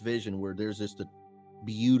centerpiece of this vision where there's just a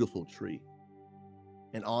beautiful tree,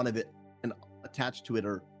 and on of it and attached to it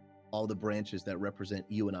are all the branches that represent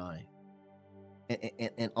you and I.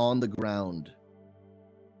 And on the ground,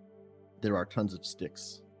 there are tons of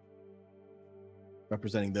sticks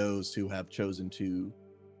representing those who have chosen to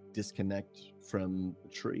disconnect from the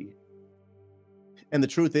tree. And the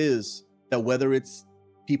truth is that whether it's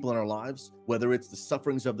people in our lives, whether it's the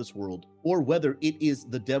sufferings of this world, or whether it is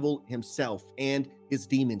the devil himself and his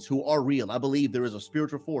demons who are real, I believe there is a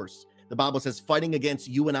spiritual force. The Bible says fighting against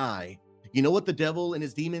you and I. You know what the devil and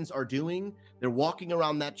his demons are doing? They're walking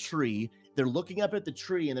around that tree. They're looking up at the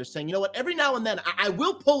tree and they're saying, you know what? Every now and then I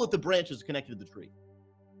will pull at the branches connected to the tree.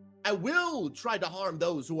 I will try to harm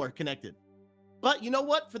those who are connected. But you know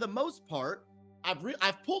what? For the most part,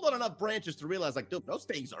 I've pulled on enough branches to realize, like, dude, those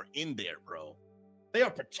things are in there, bro. They are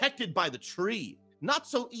protected by the tree. Not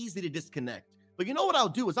so easy to disconnect. But you know what I'll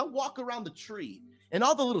do is I'll walk around the tree and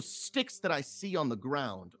all the little sticks that I see on the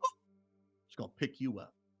ground, just gonna pick you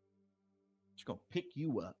up. Just gonna pick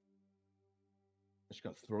you up. Just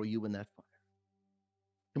gonna throw you in that fire.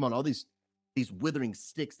 Come on, all these withering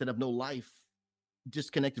sticks that have no life,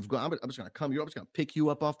 disconnected from God. I'm just gonna come here. I'm just gonna pick you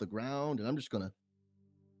up off the ground, and I'm just gonna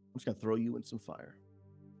throw you in some fire.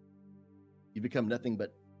 You become nothing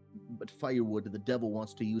but firewood that the devil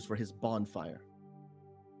wants to use for his bonfire,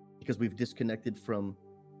 because we've disconnected from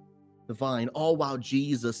the vine, all while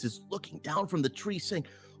Jesus is looking down from the tree saying,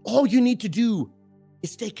 all you need to do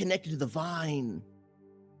is stay connected to the vine.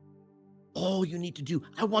 All you need to do,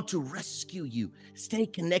 I want to rescue you. Stay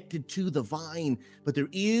connected to the vine. But there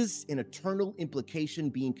is an eternal implication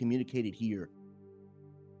being communicated here.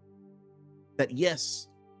 That yes,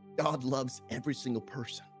 God loves every single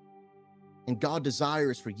person. And God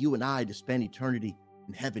desires for you and I to spend eternity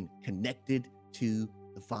in heaven connected to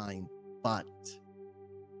the vine. But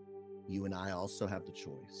you and I also have the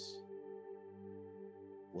choice.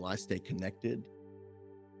 Will I stay connected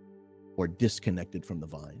or disconnected from the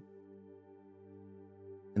vine?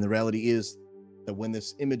 And the reality is that when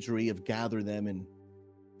this imagery of gather them and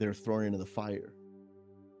they're thrown into the fire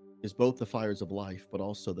is both the fires of life, but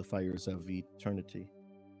also the fires of eternity.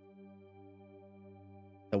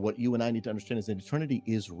 That what you and I need to understand is that eternity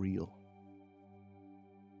is real.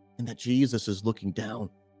 And that Jesus is looking down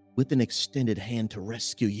with an extended hand to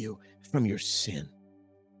rescue you from your sin,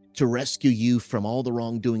 to rescue you from all the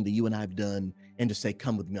wrongdoing that you and I have done, and to say,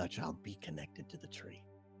 come with me, my child, be connected to the tree.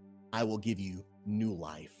 I will give you new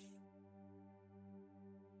life.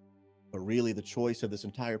 But really, the choice of this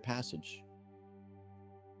entire passage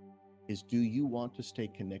is, do you want to stay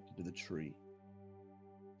connected to the tree?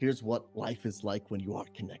 Here's what life is like when you are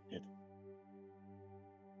connected.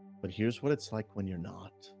 But here's what it's like when you're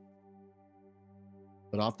not.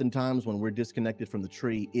 But oftentimes when we're disconnected from the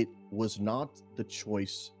tree, it was not the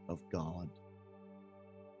choice of God.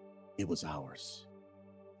 It was ours.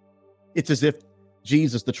 It's as if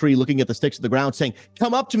Jesus, the tree, looking at the sticks of the ground, saying,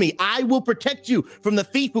 "Come up to me. I will protect you from the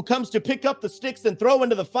thief who comes to pick up the sticks and throw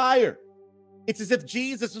into the fire." It's as if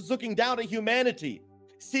Jesus is looking down at humanity,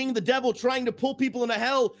 seeing the devil trying to pull people into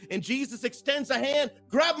hell, and Jesus extends a hand.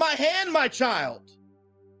 "Grab my hand, my child."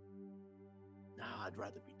 No, I'd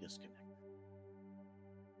rather be disconnected.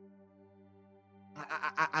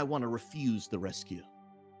 I want to refuse the rescue.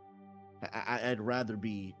 I'd rather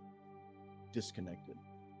be disconnected.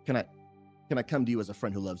 Can I come to you as a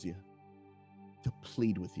friend who loves you, to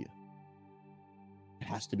plead with you? It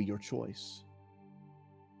has to be your choice.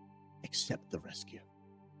 Accept the rescue.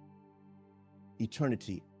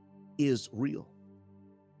 Eternity is real.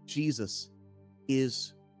 Jesus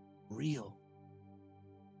is real.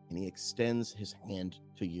 And he extends his hand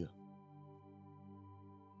to you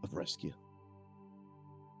of rescue.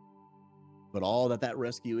 But all that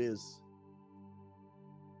rescue is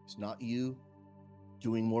not you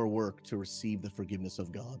doing more work to receive the forgiveness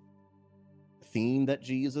of God. The theme that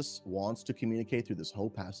Jesus wants to communicate through this whole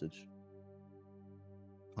passage,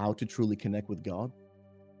 how to truly connect with God,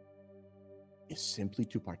 is simply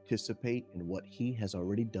to participate in what he has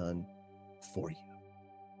already done for you.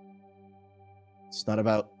 It's not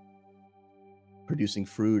about producing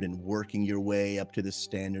fruit and working your way up to this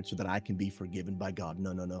standard so that I can be forgiven by God.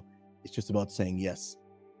 No. It's just about saying, yes,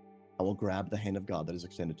 I will grab the hand of God that is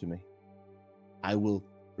extended to me. I will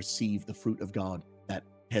receive the fruit of God that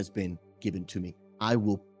has been given to me. I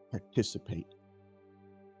will participate.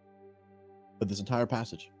 But this entire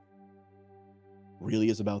passage really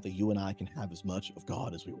is about that you and I can have as much of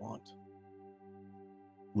God as we want.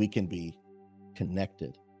 We can be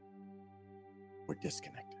connected or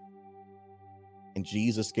disconnected. And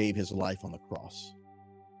Jesus gave his life on the cross,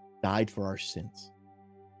 died for our sins,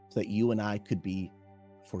 so that you and I could be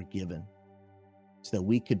forgiven, so that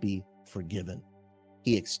we could be forgiven.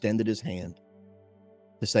 He extended his hand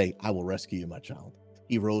to say, "I will rescue you, my child."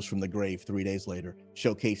 He rose from the grave 3 days later,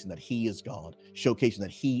 showcasing that he is God, showcasing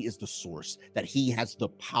that he is the source, that he has the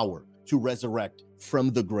power to resurrect from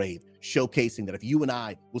the grave, showcasing that if you and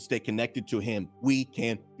I will stay connected to him, we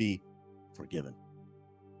can be forgiven.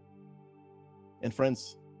 And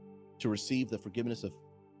friends, to receive the forgiveness of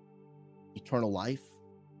eternal life,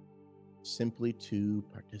 simply to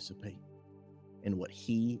participate in what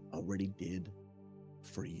he already did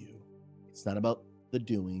for you. It's not about the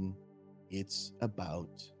doing, it's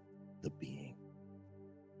about the being.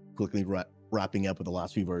 Quickly wrapping up with the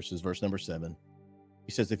last few verses, verse number 7.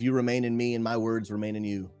 He says, "If you remain in me and my words remain in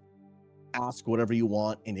you, ask whatever you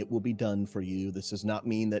want and it will be done for you." This does not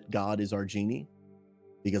mean that God is our genie,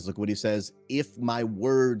 because look what he says, "If my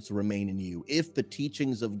words remain in you," if the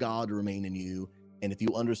teachings of God remain in you, and if you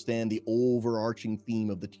understand the overarching theme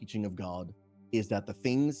of the teaching of God is that the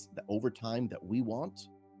things that over time that we want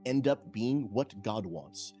end up being what God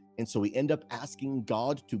wants. And so we end up asking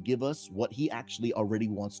God to give us what he actually already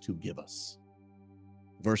wants to give us.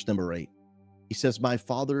 Verse number 8, he says, "My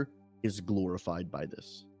Father is glorified by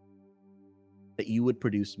this, that you would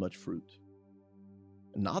produce much fruit."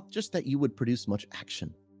 Not just that you would produce much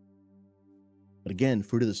action, but again,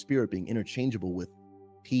 fruit of the Spirit being interchangeable with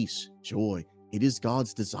peace, joy. It is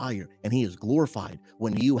God's desire, and he is glorified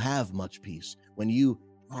when you have much peace, when you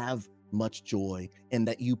have much joy, and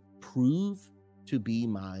that you prove to be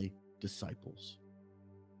my disciples.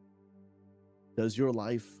 Does your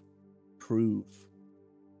life prove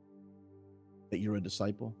that you're a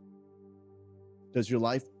disciple? Does your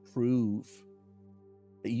life prove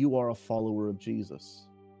that you are a follower of Jesus?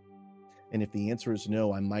 And if the answer is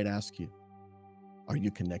no, I might ask you, are you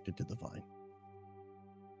connected to the vine?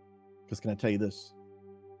 Because can I tell you this?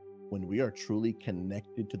 When we are truly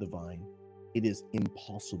connected to the vine, it is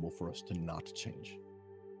impossible for us to not change.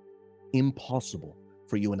 Impossible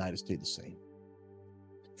for you and I to stay the same.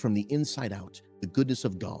 From the inside out, the goodness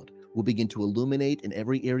of God will begin to illuminate in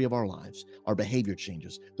every area of our lives. Our behavior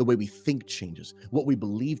changes, the way we think changes, what we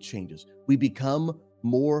believe changes. We become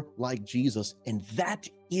more like Jesus, and that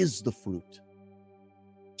is the fruit.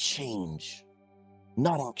 Change,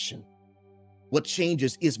 not action. What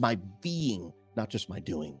changes is my being, not just my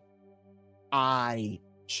doing. I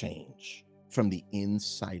change from the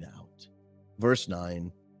inside out. Verse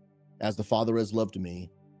 9, "As the Father has loved me,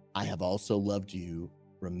 I have also loved you.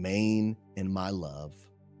 Remain in my love.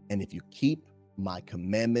 And if you keep my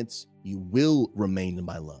commandments, you will remain in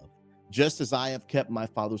my love, just as I have kept my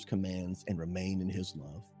Father's commands and remain in his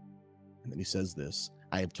love." And then he says this,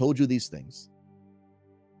 "I have told you these things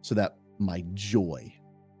so that my joy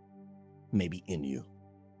may be in you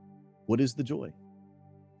What is the joy?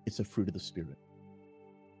 It's a fruit of the Spirit.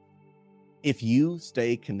 If you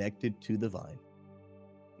stay connected to the vine,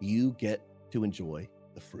 you get to enjoy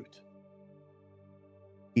the fruit.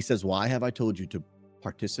 He says, why have I told you to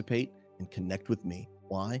participate and connect with me?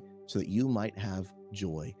 Why? So that you might have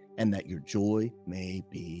joy and that your joy may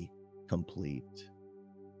be complete.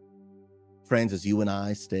 Friends, as you and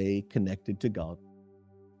I stay connected to God,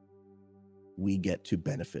 we get to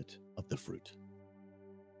benefit of the fruit.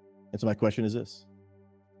 And so my question is this: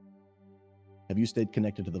 have you stayed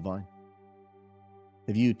connected to the vine?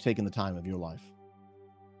 Have you taken the time of your life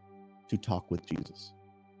to talk with Jesus,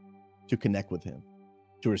 to connect with him,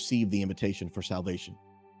 to receive the invitation for salvation,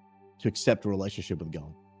 to accept a relationship with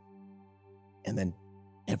God? And then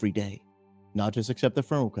every day, not just accept the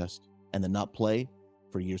friend request and then not play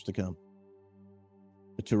for years to come,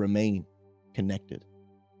 but to remain connected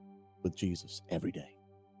with Jesus every day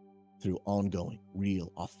through ongoing,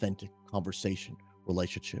 real, authentic conversation,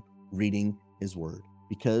 relationship, reading his word.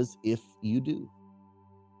 Because if you do,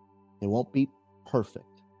 it won't be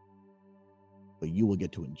perfect, but you will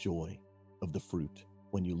get to enjoy of the fruit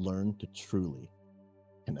when you learn to truly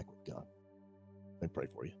connect with God. Let me pray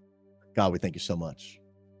for you. God, we thank you so much.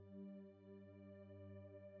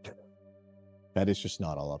 That is just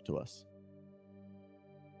not all up to us.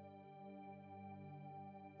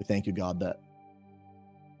 We thank you, God, that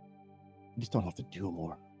you just don't have to do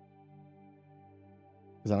more.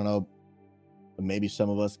 Because I don't know, maybe some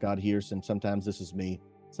of us, God, here, and sometimes this is me,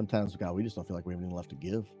 sometimes, God, we just don't feel like we have anything left to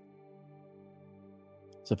give.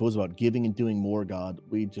 So if it was about giving and doing more, God,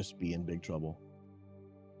 we'd just be in big trouble.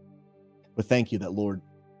 But thank you that, Lord,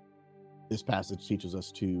 this passage teaches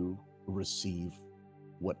us to receive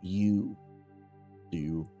what you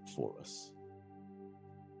do for us.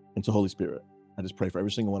 And so, Holy Spirit, I just pray for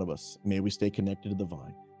every single one of us. May we stay connected to the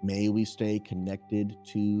vine. May we stay connected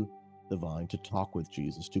to the vine, to talk with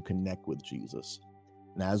Jesus, to connect with Jesus.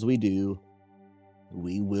 And as we do,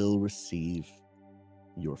 we will receive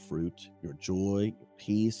your fruit, your joy, your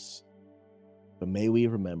peace. But may we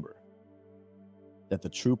remember that the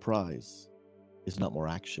true prize is not more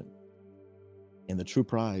action. And the true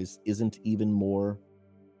prize isn't even more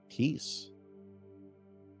peace.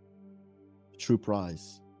 The true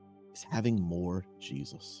prize is having more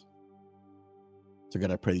Jesus. So God,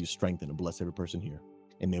 I pray that you strengthen and bless every person here.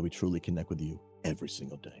 And may we truly connect with you every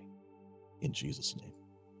single day. In Jesus' name.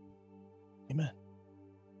 Amen.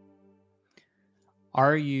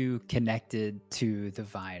 Are you connected to the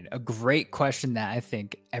vine? A great question that I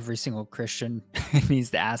think every single Christian needs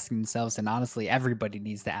to ask themselves, and honestly, everybody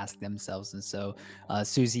needs to ask themselves. And so,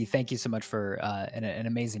 Susie, thank you so much for an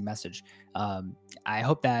amazing message. I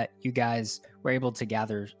hope that you guys were able to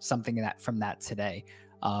gather something from that today.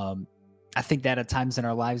 I think that at times in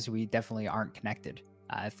our lives, we definitely aren't connected.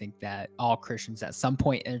 I think that all Christians at some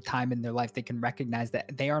point in time in their life, they can recognize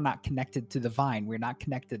that they are not connected to the vine. We're not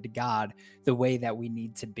connected to God the way that we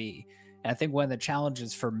need to be. And I think one of the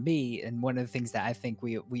challenges for me, and one of the things that I think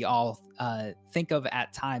we all think of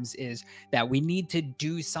at times, is that we need to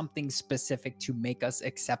do something specific to make us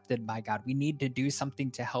accepted by God. We need to do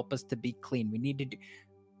something to help us to be clean. We need to do,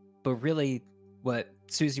 but really what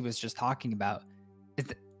Susie was just talking about is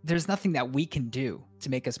that there's nothing that we can do to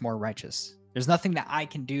make us more righteous. There's nothing that I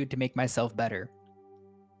can do to make myself better.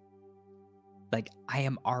 Like, I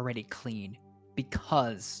am already clean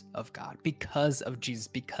because of God, because of Jesus,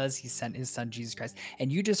 because he sent his son, Jesus Christ.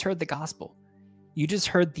 And you just heard the gospel. You just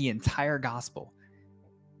heard the entire gospel.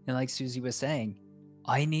 And like Susie was saying,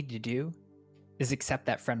 all you need to do is accept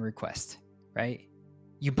that friend request, right?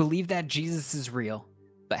 You believe that Jesus is real,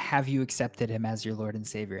 but have you accepted him as your Lord and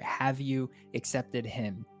Savior? Have you accepted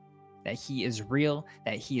him? That he is real,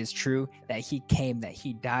 that he is true, that he came, that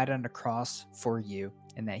he died on the cross for you,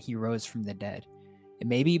 and that he rose from the dead. And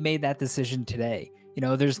maybe you made that decision today. You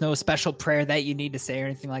know, there's no special prayer that you need to say or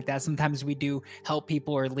anything like that. Sometimes we do help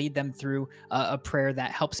people or lead them through a prayer that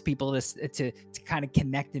helps people to kind of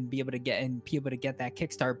connect and be able to get that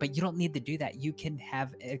kickstart. But you don't need to do that. You can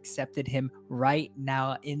have accepted him right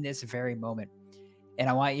now in this very moment. And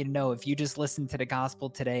I want you to know, if you just listened to the gospel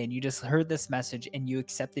today and you just heard this message and you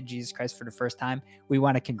accepted Jesus Christ for the first time, we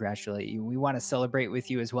want to congratulate you. We want to celebrate with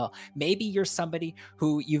you as well. Maybe you're somebody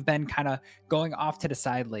who you've been kind of going off to the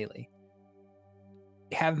side lately.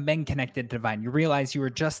 You haven't been connected to the vine. You realize you were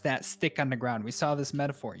just that stick on the ground. We saw this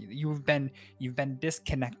metaphor. You've been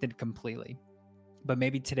disconnected completely. But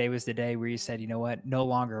maybe today was the day where you said, you know what, no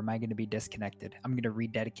longer am I going to be disconnected. I'm going to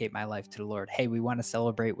rededicate my life to the Lord. Hey, we want to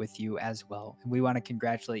celebrate with you as well. And we want to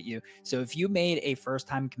congratulate you. So if you made a first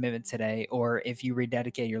time commitment today, or if you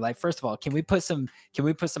rededicate your life, first of all, can we put some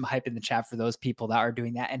hype in the chat for those people that are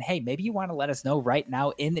doing that? And hey, maybe you want to let us know right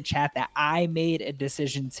now in the chat that I made a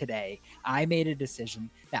decision today. I made a decision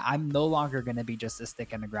that I'm no longer going to be just a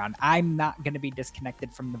stick in the ground. I'm not going to be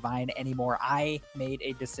disconnected from the vine anymore. I made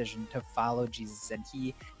a decision to follow Jesus, and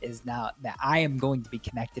he is now that I am going to be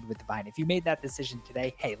connected with the vine. If you made that decision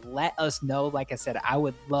today, hey, let us know. Like I said, I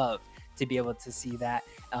would love to be able to see that.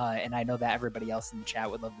 And I know that everybody else in the chat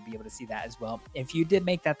would love to be able to see that as well. If you did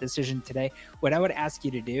make that decision today, what I would ask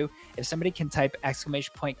you to do, if somebody can type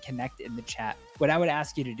 !connect in the chat, what I would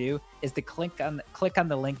ask you to do is to click on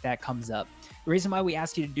the link that comes up. The reason why we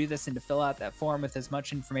ask you to do this and to fill out that form with as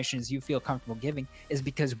much information as you feel comfortable giving is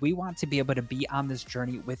because we want to be able to be on this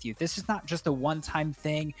journey with you. This is not just a one-time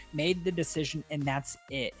thing, made the decision and that's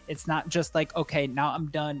it. It's not just like, okay, now I'm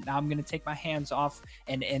done. Now I'm going to take my hands off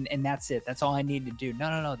and that's it. That's all I need to do.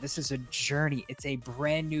 No. This is a journey. It's a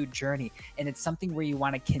brand new journey. And it's something where you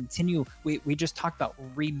want to continue. We just talked about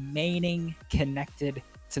remaining connected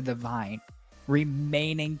to the vine,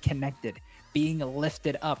 remaining connected, being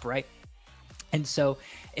lifted up, right? And so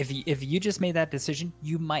if you just made that decision,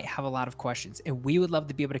 you might have a lot of questions, and we would love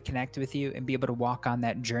to be able to connect with you and be able to walk on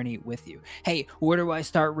that journey with you. Hey, where do I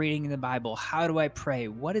start reading the Bible? How do I pray?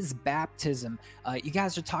 What is baptism? You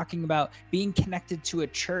guys are talking about being connected to a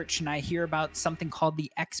church, and I hear about something called the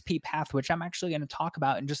XP path, which I'm actually going to talk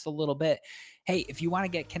about in just a little bit. Hey, if you want to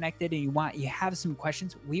get connected and you have some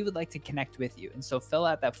questions, we would like to connect with you. And so fill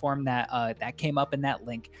out that form that came up in that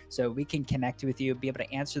link so we can connect with you, be able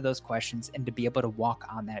to answer those questions, and to be able to walk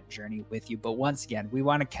on that journey with you. But once again, we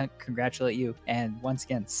want to congratulate you and once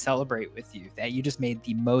again celebrate with you that you just made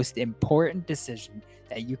the most important decision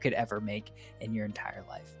that you could ever make in your entire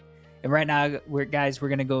life. And right now, we're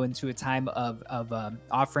going to go into a time of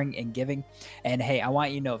offering and giving. And hey, I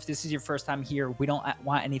want you to know, if this is your first time here, we don't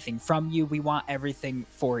want anything from you. We want everything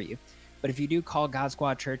for you. But if you do call God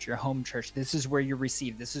Squad Church your home church, this is where you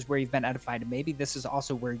receive. This is where you've been edified. And maybe this is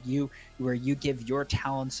also where you give your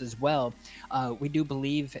talents as well. We do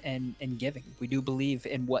believe in giving. We do believe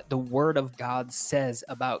in what the Word of God says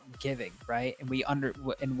about giving, right? And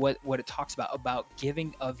what it talks about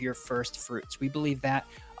giving of your first fruits. We believe that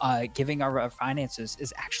giving our finances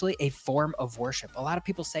is actually a form of worship. A lot of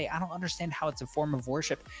people say, I don't understand how it's a form of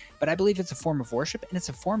worship, but I believe it's a form of worship and it's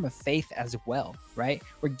a form of faith as well, right?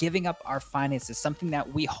 We're giving up our finances, something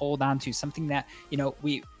that we hold on to, something that,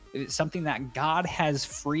 something that God has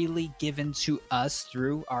freely given to us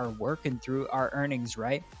through our work and through our earnings,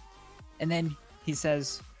 right? And then he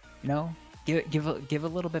says, give a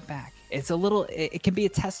little bit back. It can be a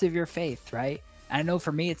test of your faith, right? I know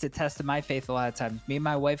for me, it's a test of my faith a lot of times. Me and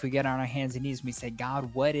my wife, we get on our hands and knees and we say,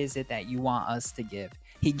 God, what is it that you want us to give?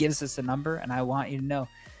 He gives us a number, and I want you to know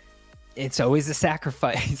it's always a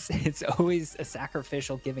sacrifice. It's always a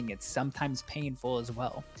sacrificial giving. It's sometimes painful as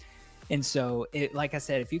well. And so, like I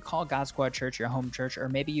said, if you call God Squad Church your home church, or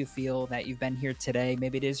maybe you feel that you've been here today,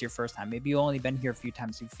 maybe it is your first time, maybe you've only been here a few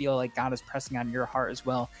times, you feel like God is pressing on your heart as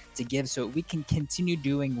well to give, so we can continue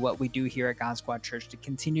doing what we do here at God Squad Church, to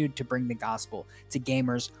continue to bring the gospel to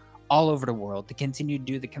gamers all over the world, to continue to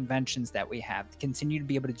do the conventions that we have, to continue to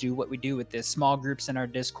be able to do what we do with the small groups in our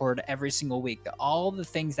Discord every single week. All the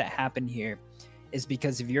things that happen here is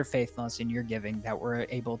because of your faithfulness and your giving that we're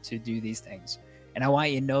able to do these things. And I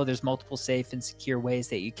want you to know there's multiple safe and secure ways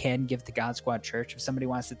that you can give to God Squad Church. If somebody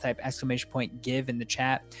wants to type !give in the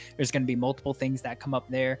chat, there's going to be multiple things that come up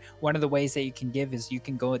there. One of the ways that you can give is you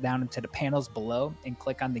can go down into the panels below and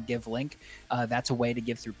click on the give link. That's a way to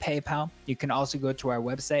give through PayPal. You can also go to our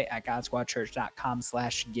website at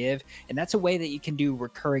godsquadchurch.com/give. And that's a way that you can do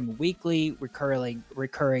recurring weekly,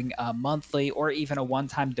 recurring monthly, or even a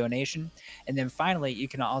one-time donation. And then finally, you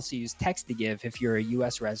can also use text to give if you're a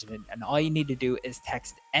U.S. resident. And all you need to do is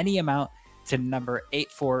text any amount to number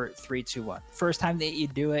 84321. First time that you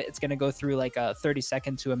do it, it's going to go through like a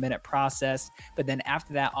 30-second to a minute process. But then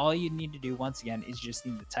after that, all you need to do once again is just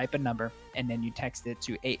need to type a number and then you text it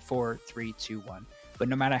to 84321. But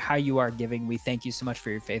no matter how you are giving, we thank you so much for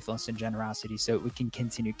your faithfulness and generosity so we can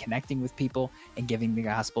continue connecting with people and giving the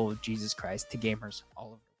gospel of Jesus Christ to gamers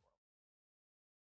all over.